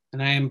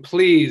 And I am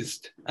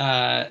pleased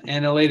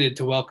and elated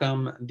to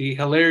welcome the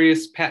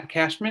hilarious Pat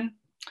Cashman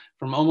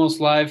from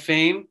Almost Live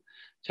fame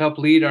to help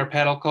lead our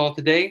paddle call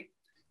today.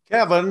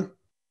 Kevin,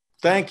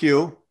 thank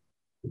you.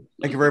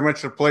 Thank you very much.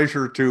 It's a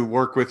pleasure to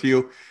work with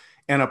you,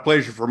 and a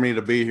pleasure for me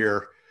to be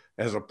here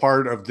as a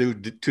part of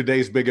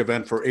today's big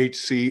event for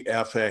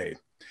HCFA.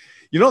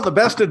 You know, the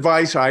best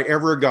advice I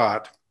ever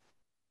got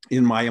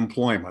in my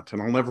employment,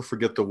 and I'll never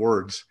forget the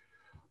words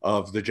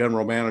of the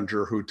general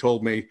manager who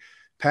told me,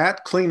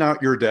 Pat, clean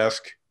out your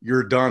desk,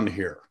 you're done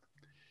here.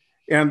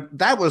 And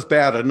that was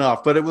bad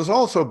enough, but it was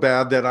also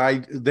bad that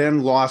I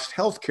then lost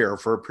health care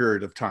for a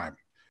period of time.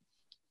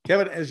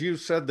 Kevin, as you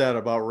said that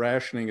about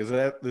rationing, is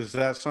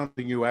that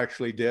something you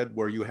actually did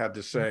where you had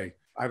to say,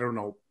 I don't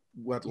know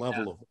what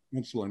level of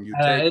insulin you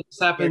take? It's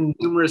happened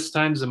numerous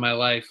times in my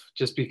life,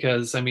 just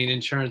because, I mean,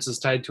 insurance is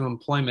tied to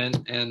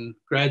employment, and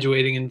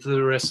graduating into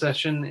the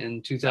recession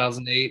in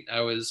 2008, I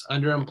was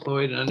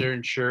underemployed and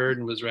underinsured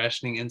and was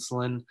rationing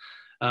insulin.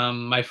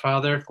 My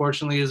father,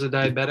 fortunately, is a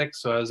diabetic,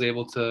 so I was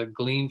able to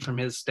glean from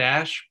his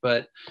stash,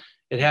 but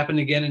It happened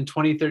again in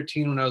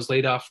 2013 when I was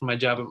laid off from my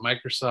job at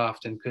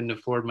Microsoft and couldn't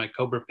afford my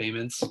COBRA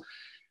payments.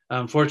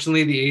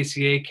 Fortunately, the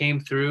ACA came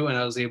through and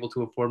I was able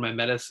to afford my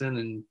medicine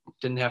and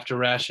didn't have to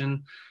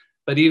ration.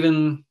 But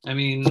even,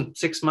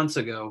 6 months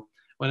ago,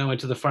 when I went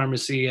to the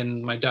pharmacy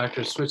and my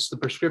doctor switched the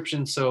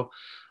prescription, so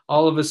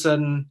all of a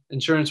sudden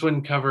insurance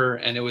wouldn't cover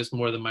and it was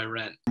more than my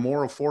rent.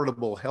 More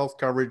affordable health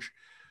coverage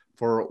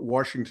for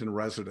Washington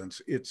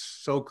residents. It's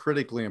so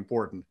critically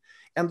important.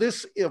 And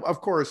this,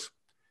 of course,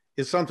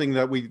 is something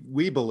that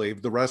we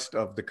believe the rest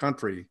of the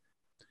country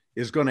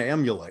is going to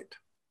emulate,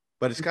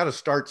 but it's got to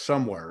start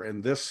somewhere.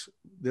 And this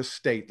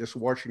state, this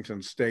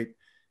Washington state,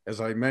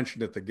 as I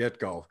mentioned at the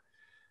get-go,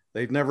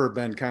 they've never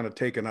been kind of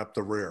taken up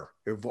the rear.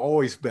 They've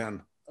always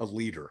been a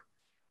leader.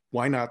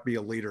 Why not be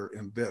a leader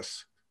in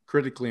this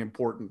critically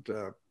important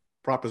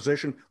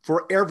proposition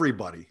for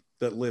everybody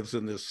that lives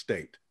in this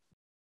state?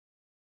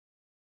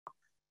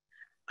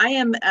 I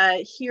am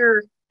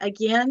here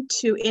again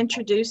to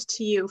introduce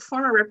to you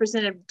former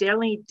Representative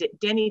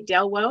Denny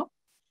Delwo.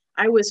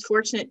 I was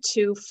fortunate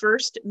to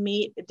first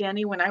meet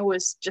Denny when I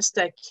was just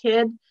a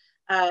kid,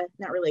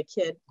 not really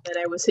a kid, but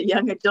I was a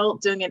young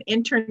adult doing an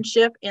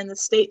internship in the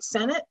state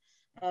Senate.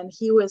 And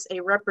he was a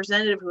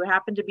representative who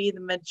happened to be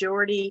the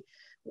majority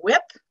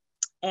whip.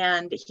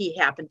 And he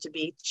happened to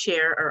be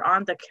chair or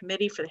on the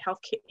committee for the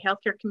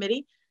healthcare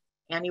committee.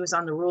 And he was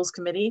on the rules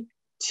committee,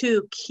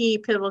 two key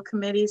pivotal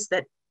committees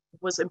that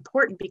was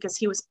important because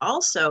he was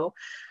also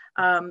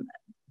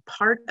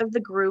part of the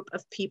group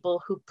of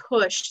people who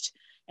pushed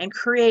and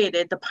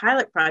created the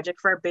pilot project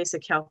for our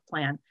basic health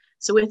plan.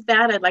 So with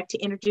that, I'd like to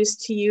introduce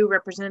to you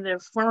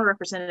former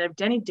Representative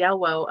Denny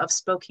Delwo of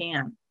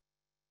Spokane.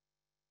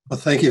 Well,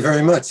 thank you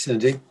very much,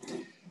 Cindy.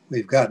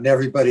 We've gotten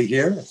everybody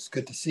here. It's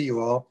good to see you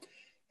all.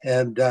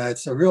 And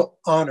it's a real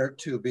honor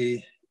to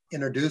be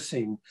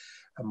introducing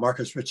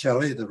Marcus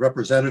Riccelli, the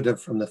representative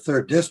from the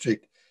 3rd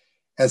District.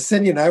 As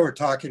Cindy and I were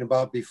talking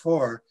about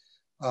before,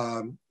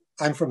 I'm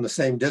from the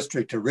same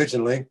district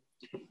originally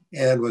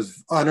and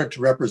was honored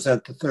to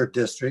represent the 3rd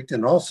District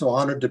and also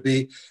honored to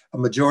be a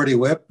majority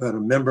whip and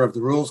a member of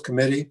the Rules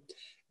Committee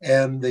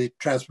and the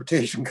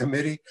Transportation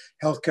Committee,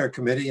 Healthcare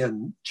Committee,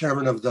 and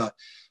chairman of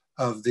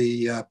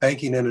the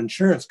Banking and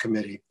Insurance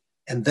Committee.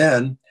 And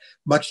then,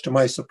 much to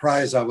my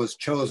surprise, I was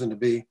chosen to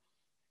be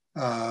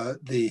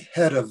the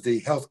head of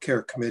the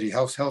Healthcare Committee,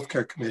 House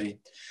Healthcare Committee.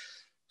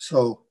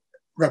 So,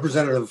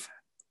 Representative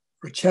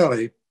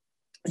Riccelli,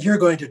 you're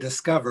going to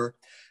discover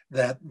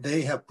that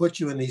they have put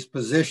you in these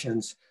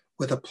positions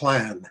with a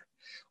plan.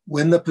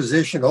 When the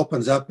position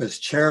opens up as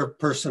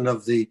chairperson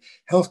of the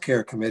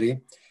Healthcare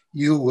Committee,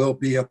 you will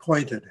be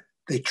appointed.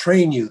 They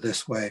train you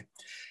this way.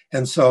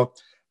 And so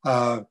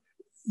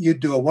you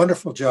do a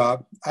wonderful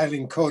job.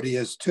 Eileen Cody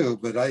is too,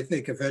 but I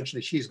think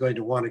eventually she's going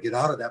to want to get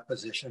out of that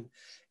position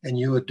and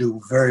you would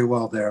do very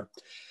well there.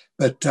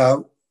 But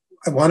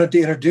I wanted to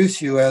introduce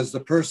you as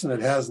the person that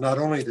has not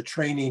only the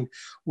training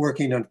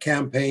working on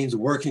campaigns,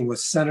 working with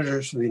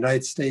senators from the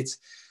United States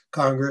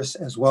Congress,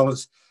 as well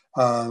as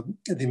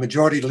the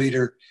majority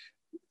leader,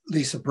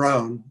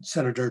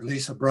 Senator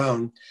Lisa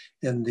Brown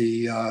in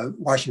the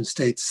Washington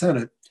State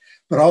Senate,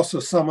 but also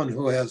someone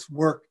who has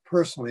worked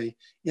personally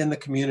in the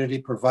community,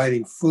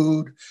 providing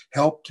food,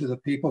 help to the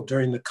people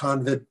during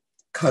the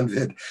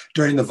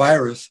during the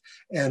virus,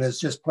 and has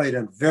just played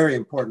a very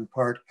important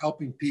part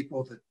helping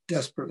people that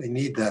desperately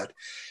need that.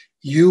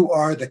 You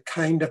are the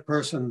kind of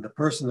person, the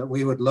person that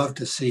we would love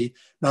to see,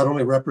 not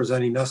only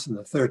representing us in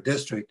the 3rd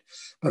District,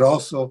 but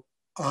also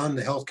on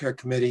the Healthcare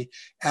Committee,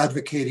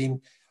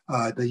 advocating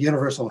the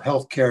universal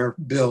healthcare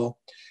bill,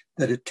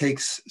 that it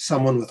takes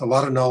someone with a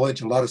lot of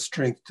knowledge, a lot of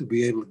strength to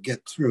be able to get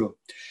through.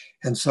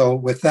 And so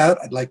with that,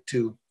 I'd like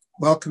to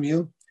welcome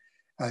you.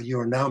 You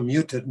are now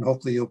muted, and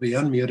hopefully you'll be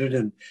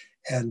unmuted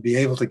and be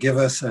able to give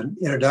us an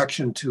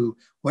introduction to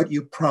what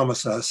you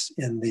promise us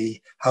in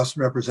the House of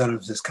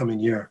Representatives this coming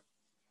year.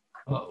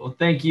 Well,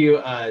 thank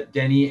you,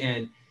 Denny.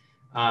 And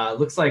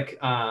looks like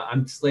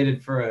I'm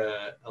slated for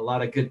a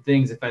lot of good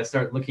things if I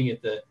start looking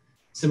at the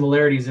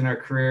similarities in our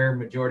career: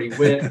 majority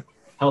whip,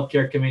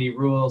 healthcare committee,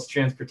 rules,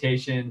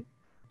 transportation.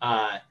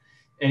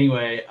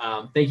 Anyway,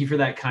 thank you for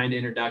that kind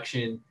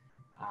introduction.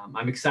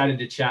 I'm excited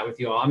to chat with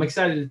you all. I'm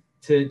excited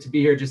to be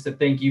here just to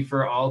thank you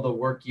for all the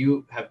work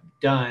you have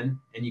done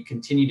and you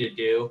continue to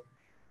do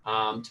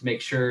to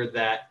make sure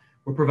that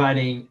we're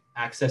providing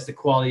access to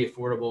quality,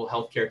 affordable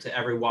healthcare to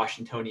every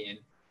Washingtonian.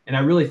 And I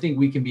really think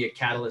we can be a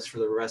catalyst for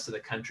the rest of the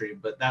country,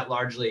 but that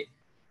largely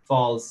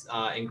falls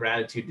in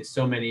gratitude to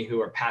so many who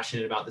are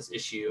passionate about this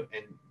issue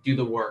and do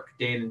the work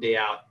day in and day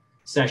out,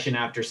 session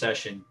after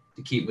session,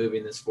 to keep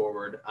moving this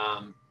forward.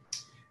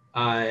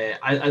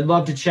 I'd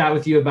love to chat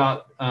with you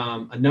about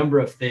a number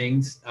of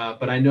things,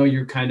 but I know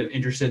you're kind of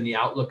interested in the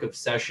outlook of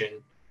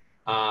session.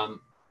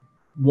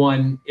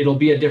 One, it'll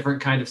be a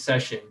different kind of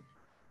session.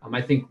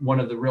 I think one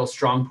of the real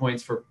strong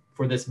points for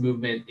this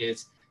movement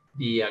is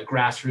the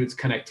grassroots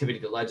connectivity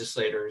to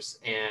legislators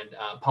and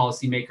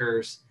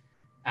policymakers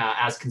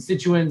as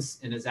constituents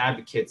and as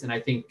advocates. And I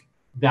think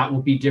that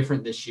will be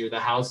different this year. The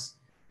House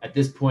at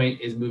this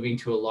point is moving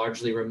to a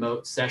largely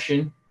remote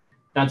session.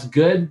 That's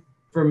good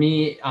for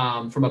me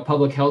from a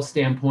public health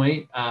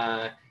standpoint.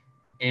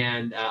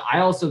 And I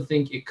also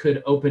think it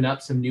could open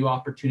up some new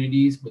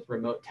opportunities with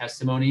remote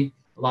testimony.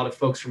 A lot of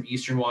folks from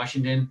Eastern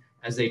Washington,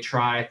 as they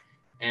try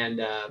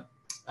and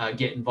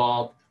get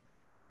involved,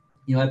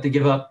 have to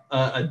give up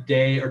a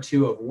day or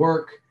two of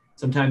work.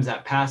 Sometimes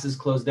that pass is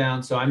closed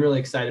down. So I'm really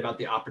excited about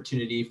the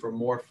opportunity for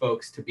more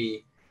folks to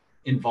be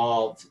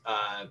involved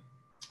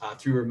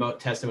through remote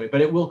testimony,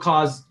 but it will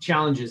cause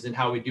challenges in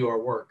how we do our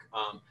work.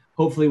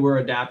 Hopefully we're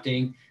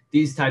adapting.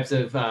 These types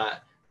of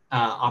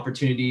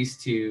opportunities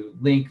to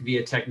link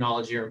via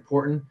technology are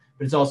important,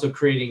 but it's also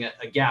creating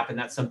a gap. And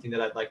that's something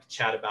that I'd like to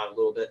chat about a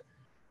little bit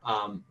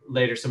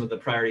later, some of the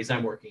priorities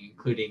I'm working,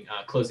 including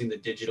closing the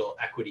digital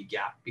equity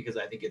gap, because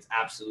I think it's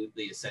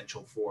absolutely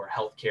essential for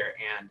healthcare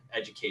and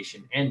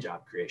education and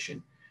job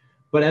creation.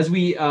 But as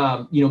we,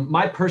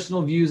 my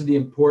personal views of the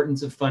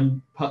importance of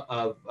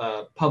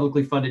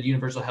publicly funded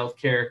universal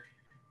healthcare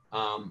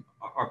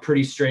are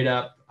pretty straight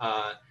up.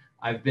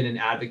 I've been an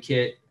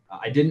advocate.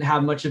 I didn't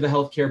have much of a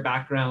healthcare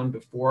background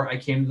before I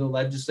came to the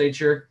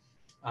legislature.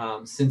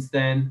 Since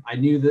then, I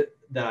knew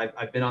that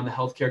I've been on the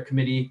healthcare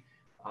committee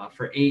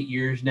for 8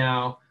 years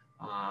now.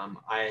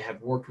 I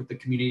have worked with the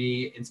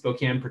community in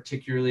Spokane,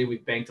 particularly.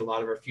 We've banked a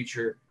lot of our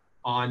future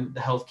on the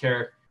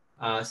healthcare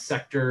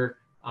sector.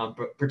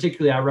 But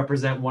particularly, I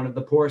represent one of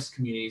the poorest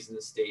communities in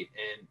the state,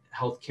 and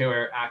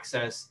healthcare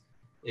access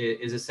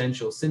is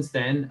essential. Since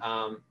then,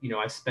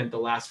 I've spent the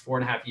last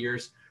 4.5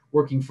 years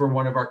working for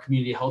one of our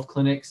community health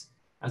clinics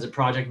as a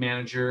project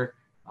manager,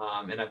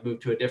 and I've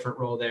moved to a different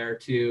role there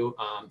too.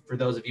 For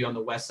those of you on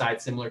the west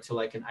side, similar to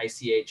like an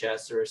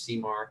ICHS or a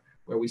CMAR,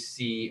 where we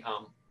see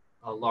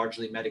a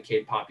largely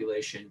Medicaid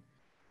population.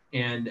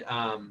 And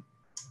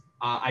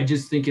I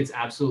just think it's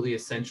absolutely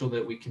essential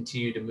that we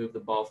continue to move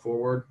the ball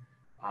forward.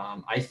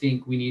 I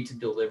think we need to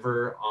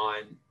deliver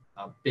on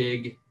a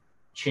big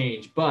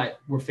change, but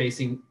we're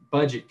facing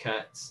budget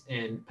cuts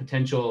and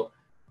potential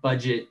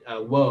budget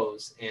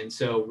woes. And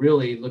so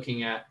really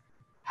looking at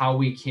how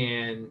we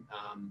can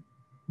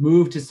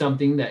move to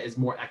something that is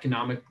more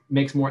economic,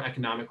 makes more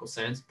economical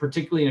sense,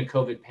 particularly in a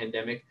COVID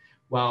pandemic.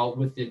 While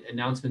with the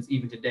announcements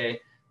even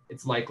today,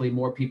 it's likely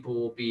more people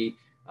will be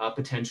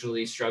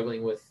potentially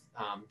struggling with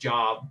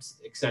jobs,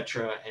 et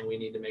cetera. And we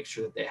need to make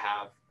sure that they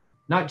have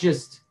not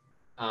just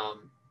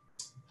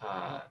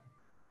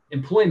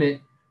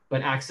employment,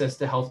 but access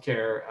to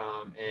healthcare,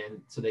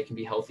 and so they can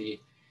be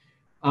healthy.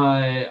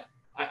 I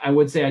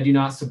would say I do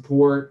not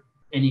support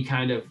any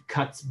kind of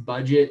cuts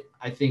budget.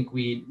 I think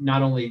we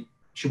not only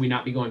should we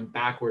not be going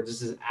backwards,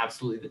 this is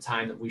absolutely the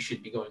time that we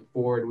should be going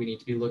forward. We need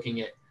to be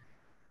looking at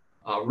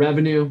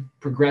revenue,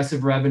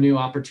 progressive revenue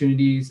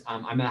opportunities.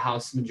 I'm a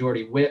House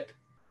Majority Whip,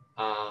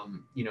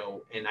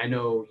 and I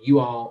know you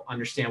all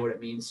understand what it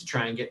means to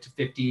try and get to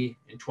 50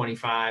 and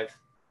 25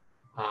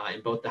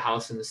 in both the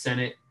House and the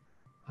Senate.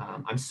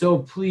 I'm so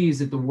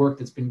pleased at the work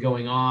that's been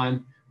going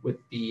on with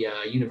the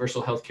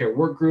Universal Healthcare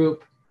Work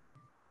Group.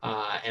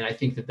 And I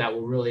think that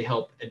will really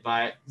help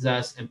advise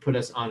us and put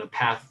us on a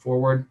path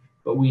forward,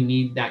 but we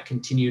need that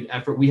continued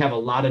effort. We have a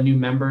lot of new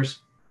members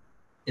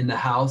in the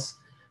House.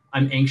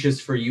 I'm anxious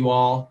for you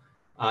all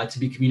to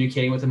be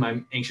communicating with them.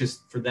 I'm anxious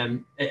for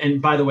them. And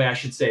by the way, I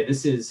should say,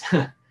 this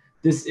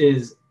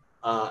is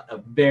a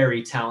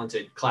very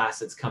talented class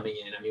that's coming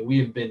in. I mean, we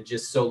have been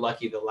just so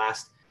lucky the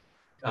last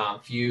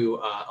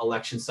few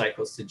election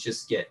cycles to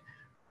just get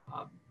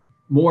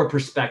more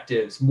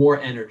perspectives, more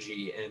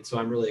energy. And so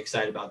I'm really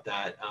excited about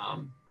that.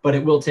 But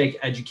it will take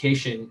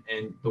education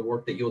and the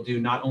work that you'll do,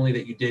 not only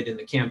that you did in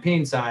the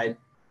campaign side,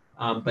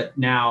 but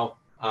now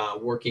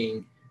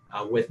working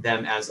with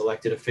them as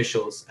elected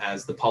officials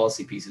as the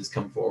policy pieces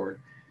come forward.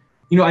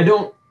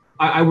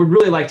 I would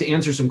really like to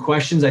answer some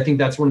questions. I think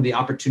that's one of the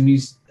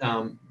opportunities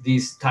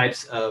these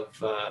types of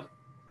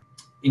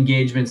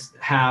engagements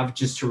have,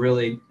 just to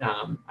really,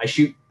 I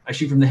shoot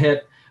from the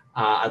hip.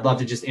 I'd love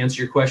to just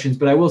answer your questions,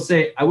 but I will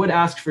say, I would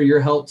ask for your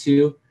help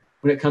too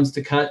when it comes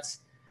to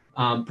cuts,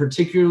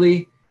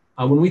 particularly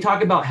when we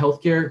talk about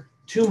healthcare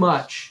too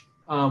much.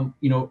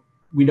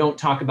 We don't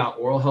talk about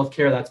oral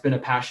healthcare. That's been a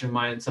passion of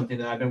mine and something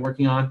that I've been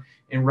working on.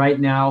 And right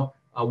now,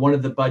 one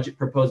of the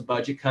proposed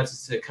budget cuts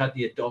is to cut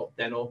the adult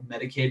dental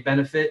Medicaid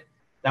benefit.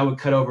 That would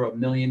cut over 1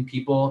 million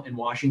people in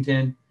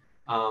Washington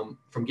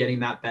from getting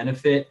that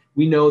benefit.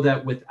 We know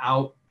that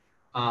without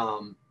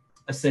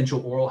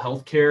essential oral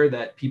health care,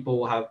 that people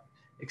will have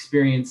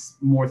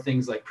experienced more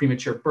things like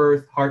premature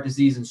birth, heart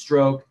disease and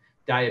stroke,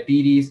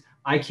 diabetes.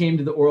 I came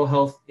to the oral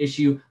health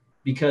issue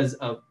because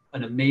of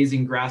an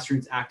amazing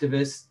grassroots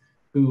activist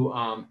who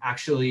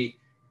actually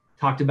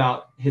talked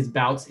about his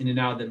bouts in and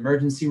out of the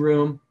emergency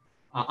room.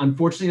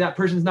 Unfortunately, that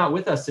person's not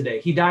with us today.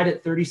 He died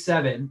at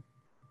 37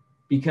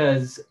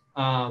 because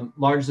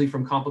largely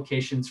from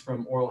complications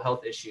from oral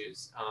health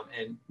issues.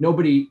 And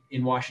nobody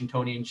in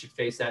Washingtonian should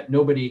face that.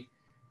 Nobody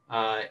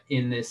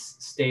in this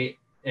state,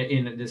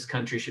 in this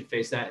country should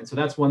face that. And so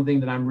that's one thing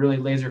that I'm really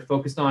laser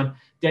focused on.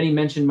 Denny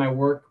mentioned my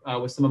work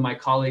with some of my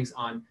colleagues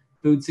on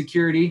food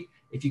security.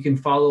 If you can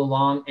follow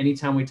along,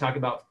 anytime we talk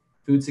about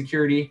food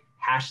security,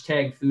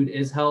 hashtag food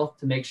is health,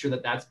 to make sure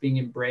that that's being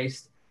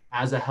embraced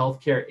as a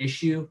healthcare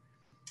issue.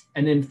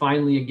 And then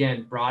finally,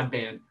 again,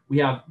 broadband. We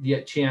have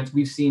the chance,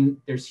 we've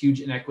seen there's huge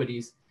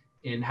inequities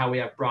in how we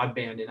have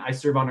broadband. And I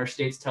serve on our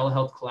state's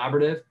telehealth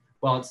collaborative.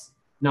 While it's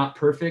not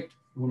perfect,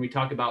 when we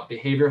talk about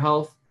behavioral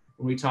health,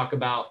 when we talk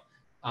about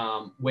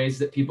ways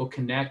that people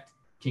can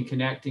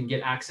connect and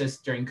get access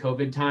during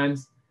COVID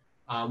times,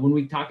 when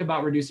we talk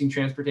about reducing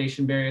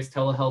transportation barriers,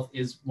 telehealth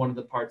is one of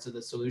the parts of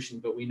the solution.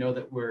 But we know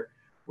that we're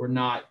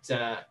not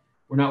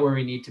where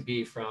we need to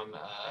be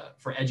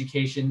for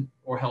education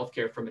or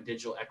healthcare from a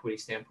digital equity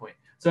standpoint.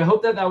 So I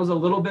hope that was a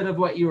little bit of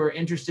what you were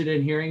interested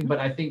in hearing. But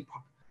I think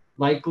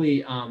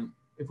likely,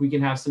 if we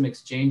can have some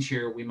exchange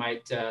here, we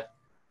might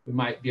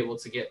be able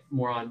to get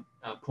more on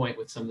point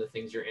with some of the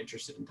things you're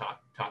interested in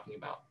talking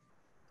about.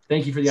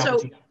 Thank you for the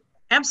opportunity.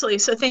 Absolutely.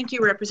 So thank you,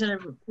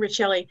 Representative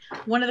Riccelli.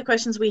 One of the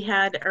questions we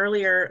had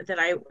earlier that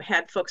I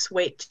had folks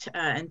wait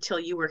until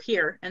you were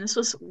here, and this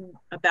was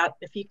about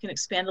if you can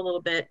expand a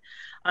little bit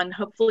on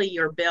hopefully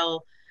your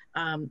bill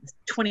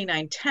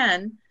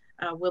 2910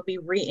 will be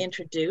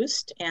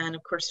reintroduced. And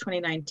of course,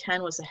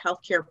 2910 was a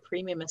healthcare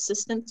premium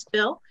assistance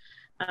bill.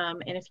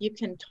 And if you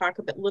can talk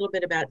a little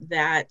bit about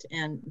that,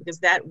 and because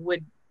that was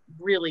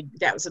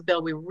a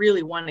bill we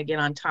really want to get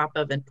on top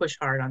of and push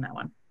hard on that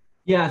one.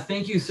 Yeah,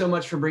 thank you so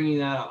much for bringing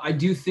that up. I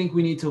do think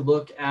we need to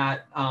look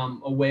at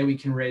a way we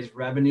can raise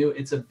revenue.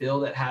 It's a bill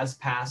that has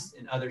passed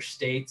in other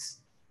states.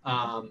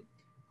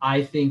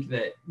 I think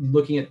that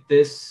looking at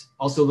this,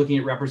 also looking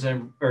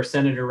at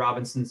Senator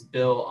Robinson's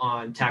bill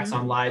on tax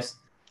on lives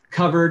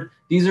covered,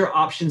 these are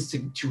options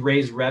to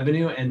raise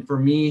revenue. And for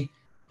me,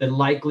 the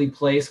likely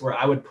place where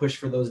I would push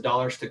for those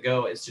dollars to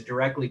go is to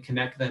directly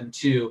connect them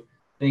to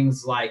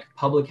things like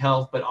public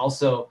health, but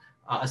also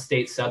a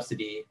state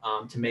subsidy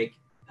to make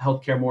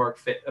healthcare more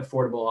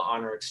affordable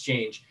on our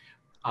exchange.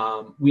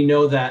 We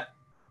know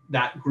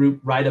that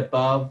group right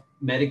above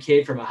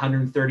Medicaid, from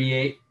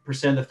 138%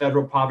 of the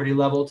federal poverty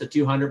level to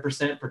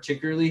 200%,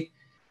 particularly,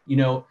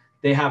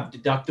 they have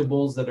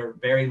deductibles that are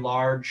very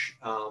large.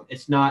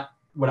 It's not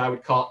what I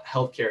would call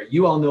healthcare.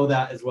 You all know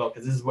that as well,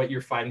 because this is what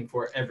you're fighting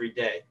for every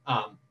day.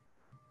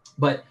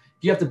 But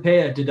if you have to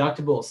pay a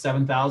deductible of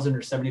 $7,000 or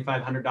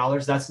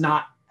 $7,500, that's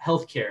not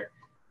healthcare.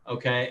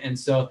 Okay, and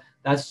so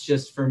that's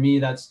just, for me,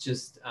 that's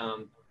just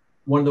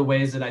one of the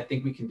ways that I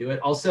think we can do it.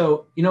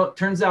 Also, it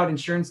turns out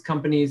insurance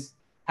companies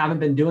haven't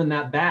been doing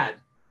that bad.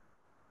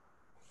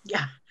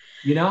 Yeah.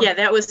 Yeah,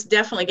 that was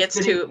definitely gets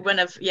to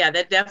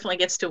that definitely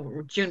gets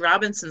to June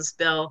Robinson's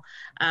bill.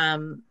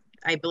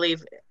 I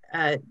believe,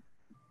 I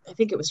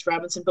think it was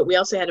Robinson, but we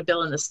also had a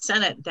bill in the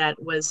Senate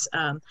that was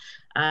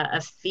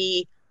a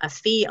fee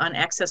on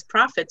excess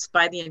profits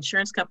by the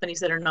insurance companies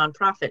that are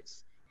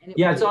nonprofits.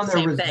 Yeah, it's on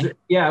their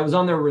it was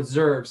on their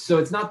reserves. So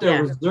it's not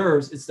their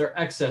reserves, it's their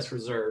excess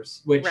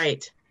reserves.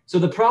 So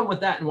the problem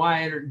with that, and why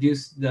I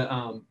introduced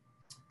the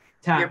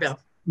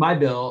my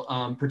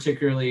bill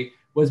particularly,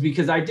 was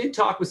because I did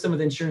talk with some of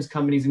the insurance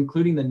companies,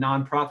 including the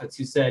nonprofits,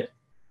 who said,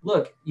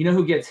 look,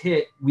 who gets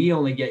hit? We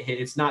only get hit.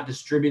 It's not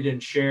distributed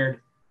and shared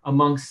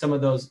amongst some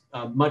of those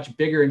much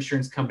bigger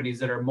insurance companies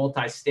that are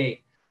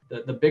multi-state,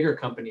 the bigger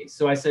companies.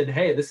 So I said,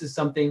 hey, this is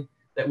something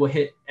that will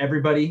hit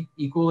everybody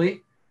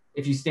equally.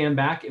 If you stand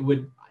back, it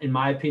would, in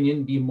my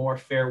opinion, be a more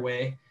fair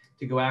way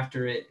to go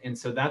after it. And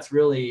so that's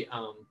really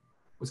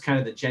was kind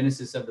of the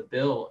genesis of the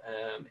bill.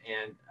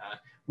 And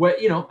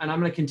I'm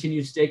going to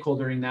continue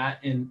stakeholdering that.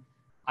 And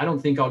I don't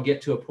think I'll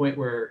get to a point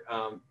where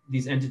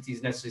these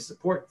entities necessarily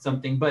support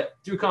something, but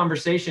through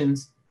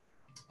conversations,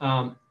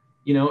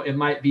 it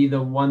might be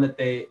the one that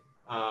they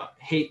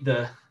hate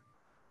the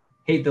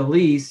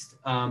least.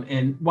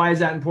 And why is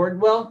that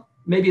important? Well,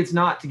 maybe it's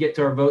not to get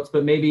to our votes,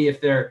 but maybe if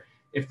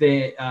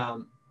they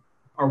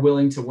are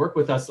willing to work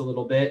with us a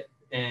little bit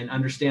and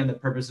understand the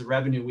purpose of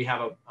revenue, we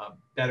have a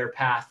better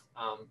path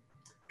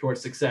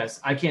towards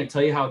success. I can't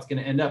tell you how it's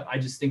going to end up. I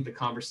just think the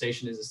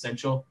conversation is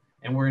essential.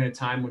 And we're in a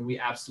time when we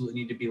absolutely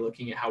need to be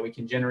looking at how we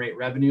can generate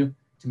revenue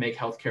to make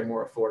healthcare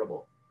more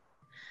affordable.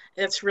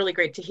 That's really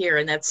great to hear.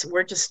 And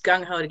we're just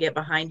gung-ho to get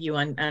behind you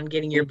on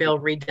getting your bill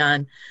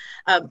redone.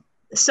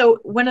 So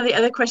one of the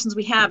other questions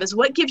we have is,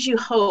 what gives you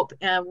hope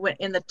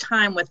in the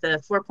time with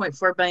the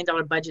 $4.4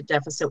 billion budget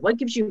deficit? What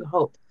gives you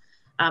hope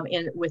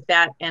with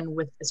that, and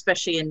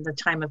especially in the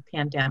time of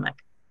pandemic?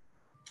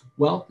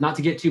 Well, not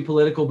to get too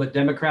political, but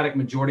Democratic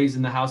majorities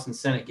in the House and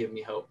Senate give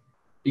me hope,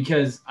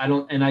 because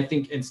I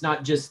think it's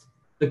not just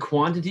the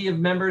quantity of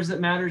members that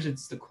matters,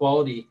 it's the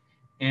quality.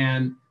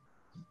 And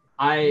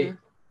I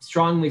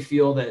strongly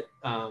feel that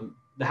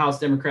the House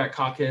Democrat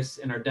caucus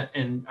and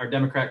our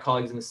Democrat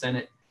colleagues in the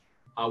Senate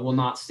will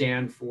not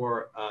stand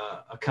for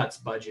a cuts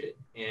budget.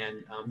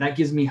 And that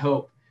gives me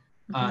hope.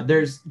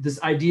 There's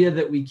this idea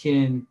that we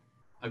can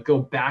go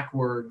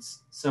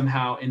backwards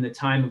somehow in the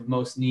time of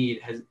most need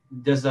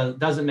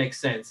doesn't make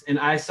sense. And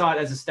I saw it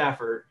as a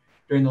staffer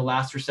during the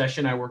last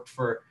recession. I worked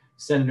for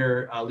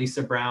Senator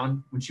Lisa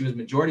Brown when she was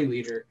majority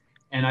leader,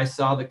 and I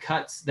saw the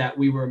cuts that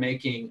we were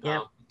making,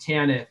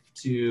 TANF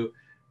to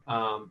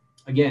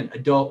again,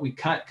 we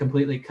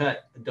completely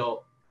cut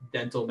adult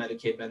dental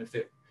Medicaid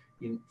benefit.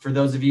 For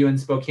those of you in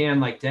Spokane,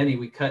 like Denny,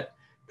 we cut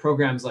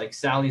programs like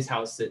Sally's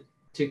House that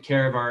took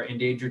care of our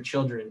endangered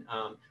children.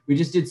 We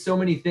just did so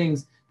many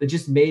things that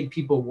just made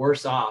people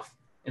worse off.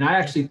 And I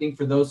actually think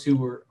for those who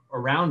were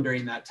around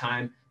during that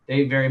time,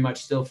 they very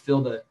much still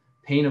feel the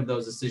pain of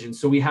those decisions.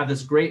 So we have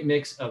this great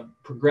mix of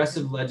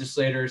progressive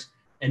legislators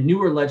and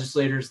newer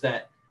legislators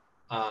that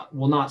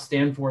will not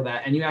stand for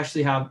that. And you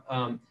actually have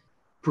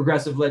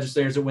progressive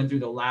legislators that went through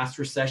the last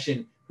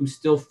recession who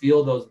still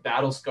feel those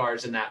battle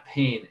scars and that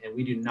pain. And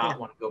we do not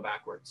want to go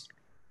backwards.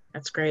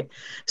 That's great.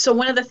 So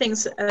one of the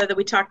things that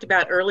we talked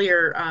about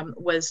earlier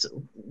was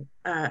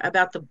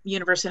about the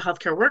Universal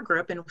Healthcare Work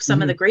Group. And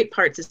some of the great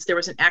parts is there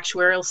was an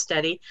actuarial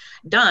study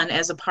done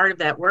as a part of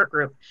that work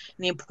group.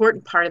 And the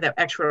important part of that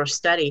actuarial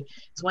study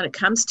is when it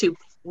comes to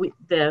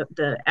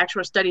the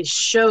actuarial study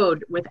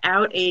showed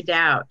without a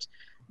doubt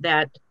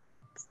that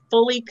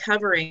fully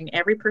covering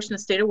every person in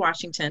the state of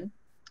Washington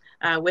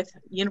with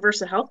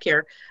universal health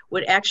care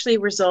would actually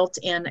result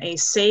in a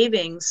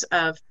savings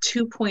of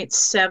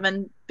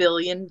 $2.7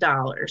 billion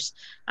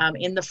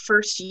in the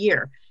first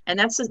year. And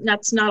that's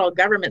not all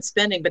government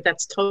spending, but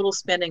that's total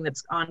spending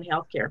that's on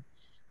healthcare.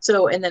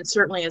 So, and then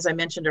certainly, as I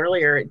mentioned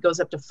earlier, it goes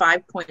up to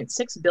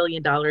 $5.6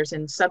 billion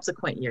in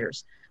subsequent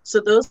years. So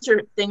those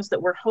are things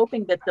that we're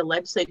hoping that the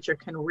legislature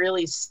can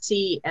really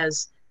see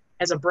as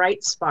a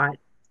bright spot.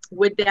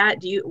 Would that,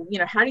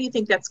 how do you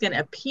think that's going to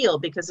appeal?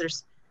 Because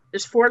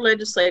there's 4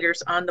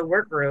 legislators on the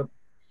work group,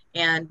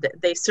 and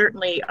they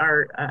certainly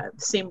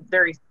seem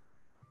very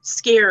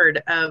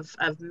scared of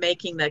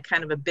making that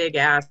kind of a big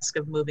ask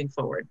of moving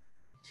forward.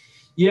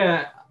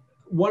 Yeah,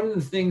 one of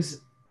the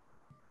things,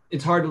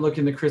 it's hard to look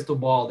in the crystal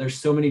ball. There's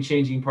so many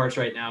changing parts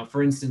right now.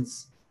 For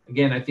instance,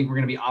 again, I think we're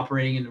going to be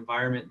operating in an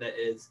environment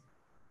that is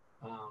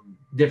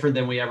different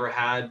than we ever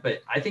had,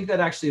 but I think that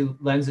actually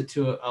lends it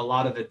to a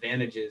lot of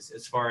advantages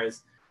as far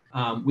as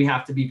we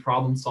have to be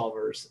problem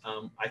solvers.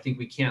 I think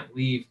we can't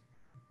leave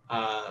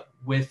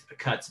with a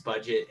cuts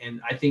budget.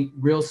 And I think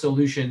real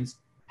solutions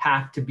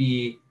have to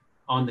be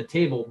on the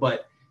table.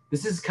 But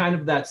this is kind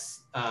of that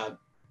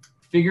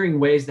figuring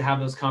ways to have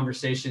those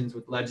conversations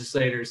with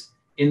legislators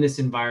in this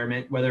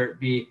environment, whether it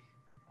be,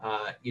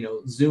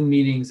 Zoom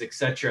meetings, et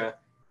cetera,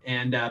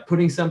 and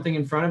putting something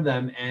in front of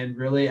them and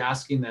really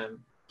asking them,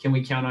 can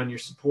we count on your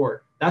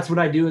support? That's what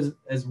I do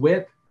as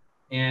whip.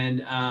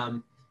 And,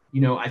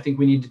 I think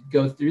we need to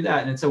go through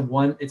that. And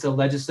it's a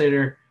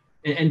legislator,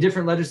 and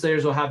different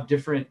legislators will have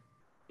different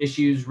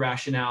issues,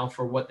 rationale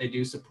for what they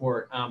do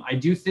support. I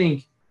do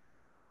think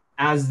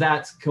as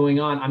that's going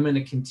on, I'm going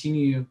to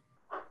continue.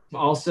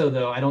 Also,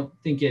 though, I don't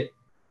think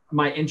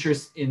my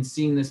interest in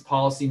seeing this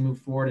policy move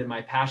forward and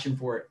my passion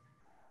for it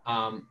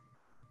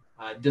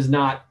does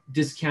not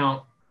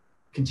discount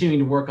continuing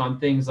to work on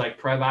things like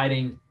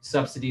providing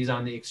subsidies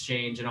on the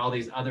exchange and all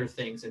these other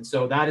things. And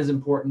so that is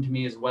important to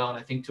me as well. And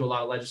I think to a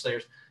lot of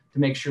legislators to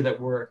make sure that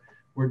we're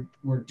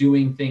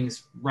doing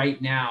things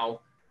right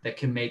now that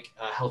can make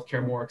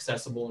healthcare more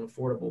accessible and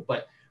affordable.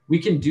 But we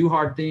can do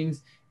hard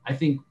things. I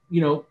think,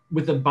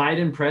 with the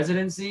Biden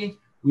presidency,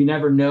 we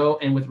never know.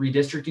 And with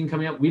redistricting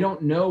coming up, we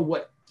don't know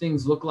what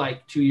things look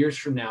like 2 years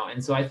from now.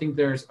 And so I think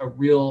there's a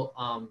real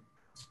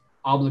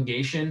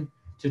obligation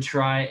to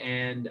try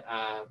and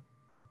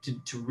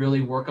to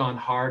really work on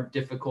hard,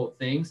 difficult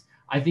things.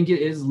 I think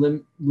it is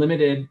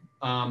limited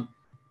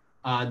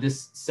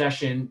this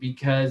session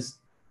because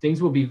things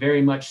will be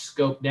very much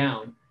scoped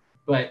down.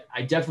 But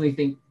I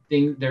definitely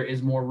think there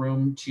is more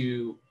room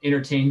to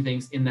entertain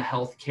things in the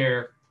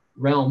healthcare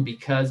realm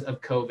because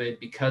of COVID,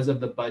 because of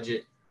the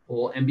budget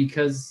hole, and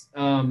because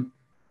so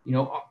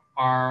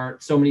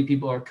many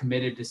people are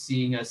committed to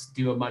seeing us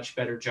do a much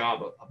better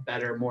job, a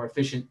better, more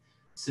efficient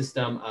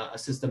system, a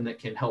system that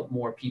can help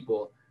more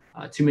people.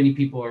 Too many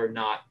people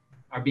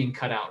are being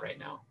cut out right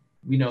now.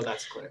 We know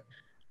that's clear.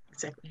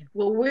 Exactly.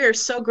 Well, we're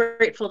so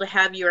grateful to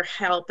have your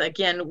help.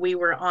 Again, we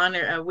were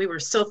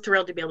so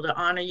thrilled to be able to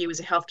honor you as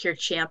a healthcare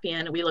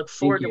champion. We look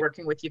forward to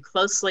working with you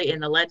closely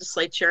in the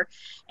legislature.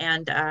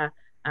 And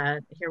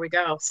here we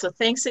go. So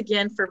thanks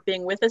again for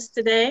being with us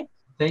today.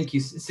 Thank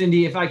you,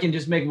 Cindy. If I can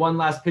just make one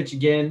last pitch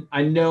again,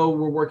 I know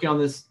we're working on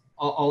this,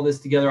 all this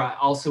together. I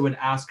also would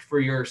ask for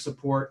your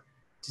support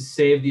to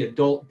save the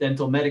adult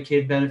dental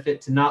Medicaid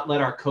benefit, to not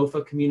let our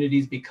COFA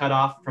communities be cut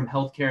off from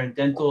healthcare and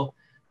dental,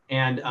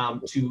 and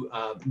to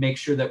make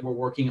sure that we're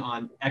working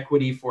on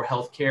equity for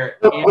healthcare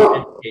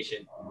and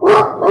education,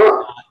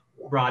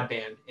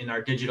 broadband in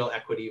our digital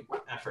equity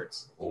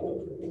efforts.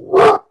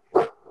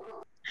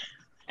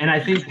 And I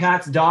think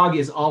Pat's dog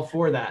is all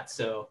for that,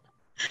 so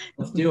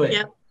let's do it.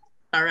 Yep.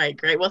 All right,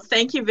 great. Well,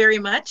 thank you very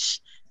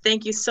much.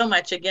 Thank you so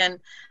much. Again,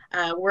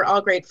 we're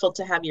all grateful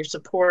to have your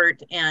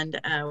support, and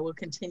we'll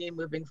continue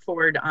moving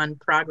forward on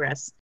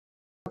progress.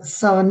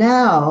 So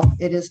now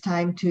it is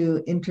time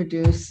to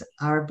introduce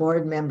our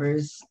board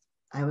members.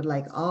 I would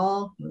like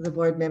all the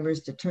board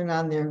members to turn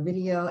on their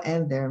video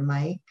and their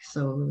mic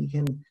so we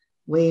can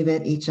wave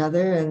at each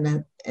other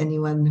and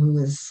anyone who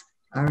is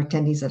our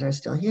attendees that are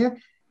still here.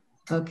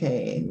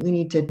 Okay, we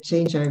need to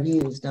change our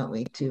views, don't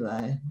we,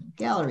 to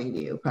gallery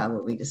view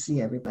probably to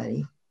see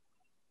everybody.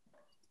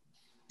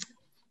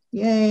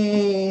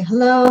 Yay,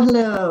 hello,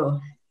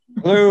 hello.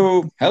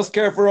 Hello,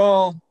 healthcare for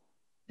all.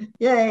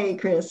 Yay,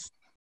 Chris.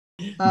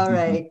 All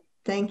right,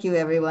 thank you,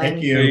 everyone.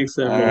 Thank you. Thanks,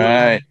 everyone. All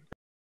right.